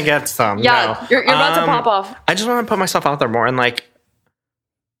 we're going to get some. Yeah, no. you're about to pop off. I just want to put myself out there more and like,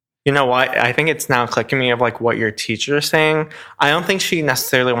 you know what? I think it's now clicking me of like what your teacher is saying. I don't think she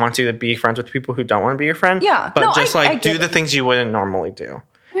necessarily wants you to be friends with people who don't want to be your friend. Yeah. But I do the things you wouldn't normally do.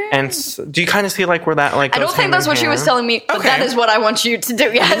 And do you kind of see like where that like goes I don't think that's what she was telling me, but that is what I want you to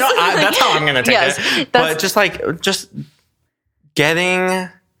do. Yes. That's how I'm going to take it. But just getting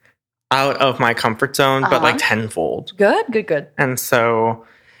out of my comfort zone, but like tenfold. Good. And so,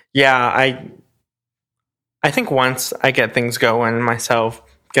 yeah, I think once I get things going myself,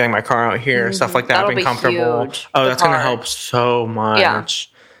 getting my car out here, stuff like that, being comfortable. Huge. That's going to help so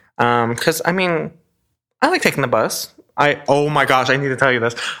much. Yeah. Because, I mean, I like taking the bus. Oh my gosh, I need to tell you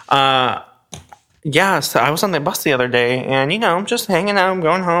this. So I was on the bus the other day, and, I'm just hanging out, I'm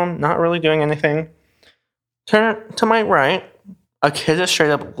going home, not really doing anything. Turn to my right, a kid is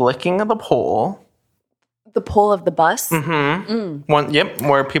straight up licking the pole. The pole of the bus? Mm-hmm.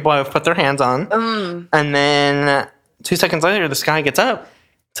 Where people have put their hands on. And then 2 seconds later, this guy gets up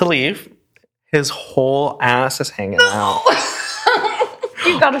to leave. His whole ass is hanging out.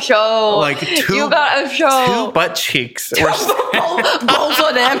 You gotta show. Like two butt cheeks. Both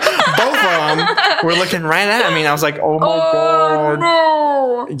of them. Were looking right at me. And I was like, oh my God.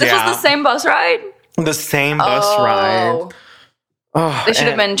 No. This was the same bus ride? The same bus ride. Oh, they should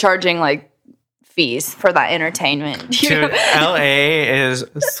have been charging like fees for that entertainment. Dude, LA is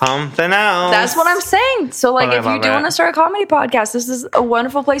something else. That's what I'm saying. So like if you do want to start a comedy podcast, this is a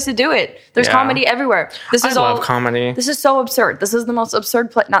wonderful place to do it. There's comedy everywhere. I love comedy. This is so absurd. This is the most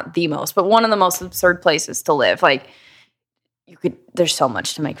absurd place, not the most, but one of the most absurd places to live. Like there's so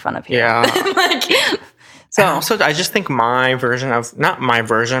much to make fun of here. Yeah. So also I just think my version of, not my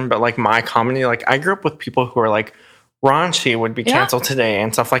version, but like my comedy, like I grew up with people who are like, raunchy would be canceled today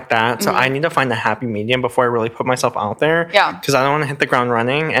and stuff like that. So I need to find a happy medium before I really put myself out there. Yeah. Because I don't want to hit the ground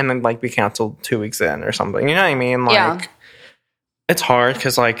running and then like be canceled 2 weeks in or something. You know what I mean? Like, it's hard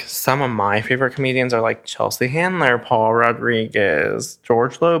because like some of my favorite comedians are like Chelsea Handler, Paul Rodriguez,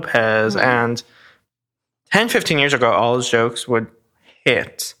 George Lopez. And 10, 15 years ago, all those jokes would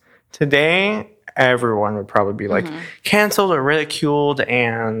hit. Today, everyone would probably be like canceled or ridiculed,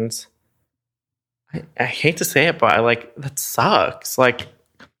 and I hate to say it, but that sucks. Like,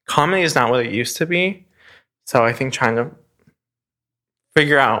 comedy is not what it used to be. So I think trying to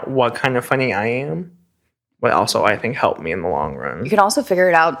figure out what kind of funny I am would also, I think, help me in the long run. You can also figure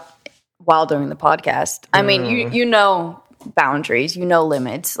it out while doing the podcast. I mean, you know boundaries, you know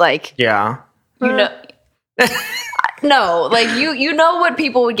limits. Like, you know... No, like you know what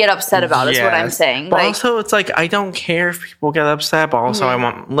people would get upset about is what I'm saying. But also it's like I don't care if people get upset, but also I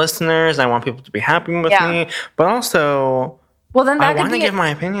want listeners, I want people to be happy with me. But also I want to give my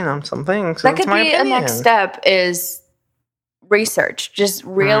opinion on something. So that could be a next step is research. Just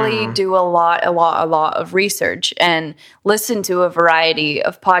really do a lot of research and listen to a variety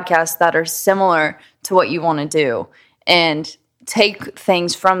of podcasts that are similar to what you want to do and take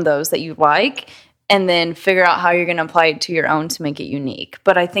things from those that you like and then figure out how you're going to apply it to your own to make it unique.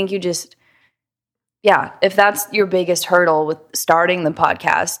 But I think you just, if that's your biggest hurdle with starting the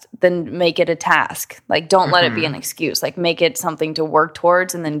podcast, then make it a task. Like, don't let it be an excuse. Like, make it something to work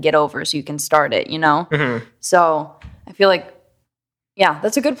towards and then get over so you can start it, you know? So I feel like,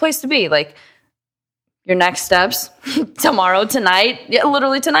 that's a good place to be. Like, your next steps tomorrow, tonight,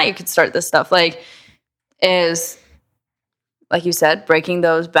 literally tonight you could start this stuff. Like, is, like you said, breaking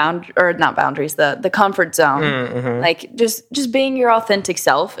those not boundaries, the comfort zone. Like, just being your authentic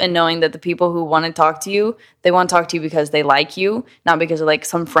self and knowing that the people who want to talk to you, they want to talk to you because they like you, not because of like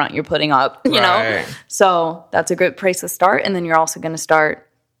some front you're putting up, you know? So that's a good place to start. And then you're also going to start,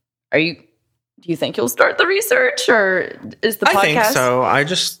 do you think you'll start the research, or is the podcast? I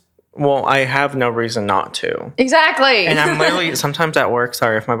think so. I have no reason not to. Exactly. And I'm literally, sometimes at work,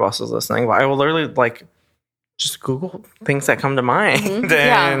 sorry if my boss is listening, but I will literally like just Google things that come to mind.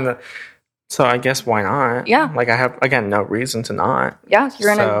 And so I guess why not? Yeah. Like, I have, again, no reason to not. Yeah,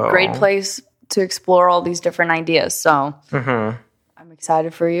 you're in a great place to explore all these different ideas. So I'm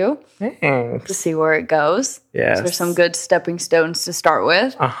excited for you. Thanks. To see where it goes. Yes. So there's some good stepping stones to start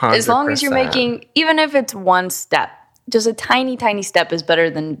with. 100%. As long as you're making, even if it's one step, just a tiny, tiny step is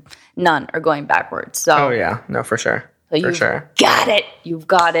better than none or going backwards. So, no, for sure. So got it. You've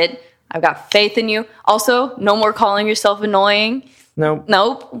got it. I've got faith in you. Also, no more calling yourself annoying.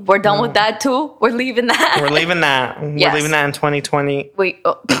 Nope. We're done with that too. We're leaving that. We're leaving that. We're leaving that in 2020. Wait.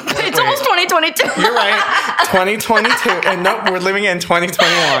 It's almost 2022. You're right. 2022. And nope, we're leaving it in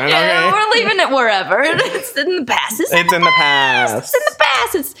 2021. Yeah, okay. We're leaving it wherever. It's in the past. It's in the past.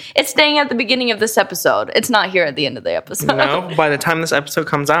 It's staying at the beginning of this episode. It's not here at the end of the episode. No, by the time this episode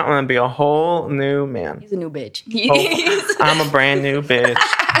comes out, I'm going to be a whole new man. He's a new bitch. I'm a brand new bitch.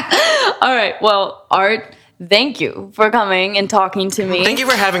 All right. Well, Art, thank you for coming and talking to me. Thank you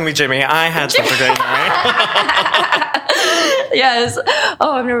for having me, Jimmy. I had such a great night. Yes.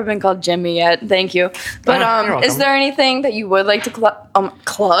 Oh, I've never been called Jimmy yet. Thank you. But is there anything that you would like to plug?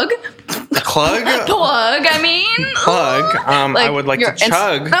 Plug? Plug, I mean. Plug. I would like to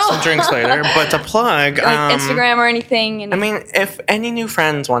chug some drinks later, but to plug. Like Instagram or anything. I mean, if any new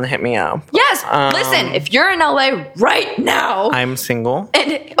friends want to hit me up. Yes. Listen, if you're in LA right now. I'm single.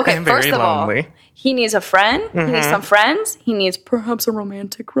 And first of all, he needs a friend. He needs some friends. He needs perhaps a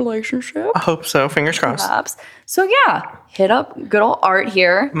romantic relationship. I hope so. Fingers crossed. Perhaps. So hit up good old Art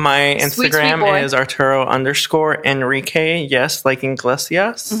here. My Instagram is Arturo_Enrique. Yes, like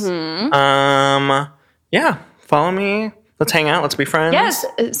Iglesias. Follow me. Let's hang out. Let's be friends. Yes,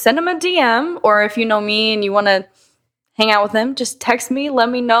 send him a DM, or if you know me and you want to hang out with him, just text me, let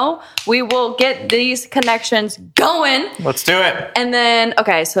me know. We will get these connections going. Let's do it. And then,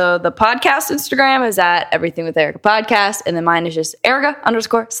 so the podcast Instagram is at Everything with Erica Podcast, and then mine is just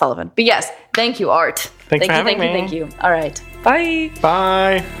Erica_Sullivan. But yes, thank you, Art. Thanks for having me. Thank you. All right. Bye.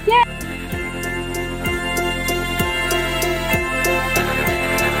 Bye. Yeah.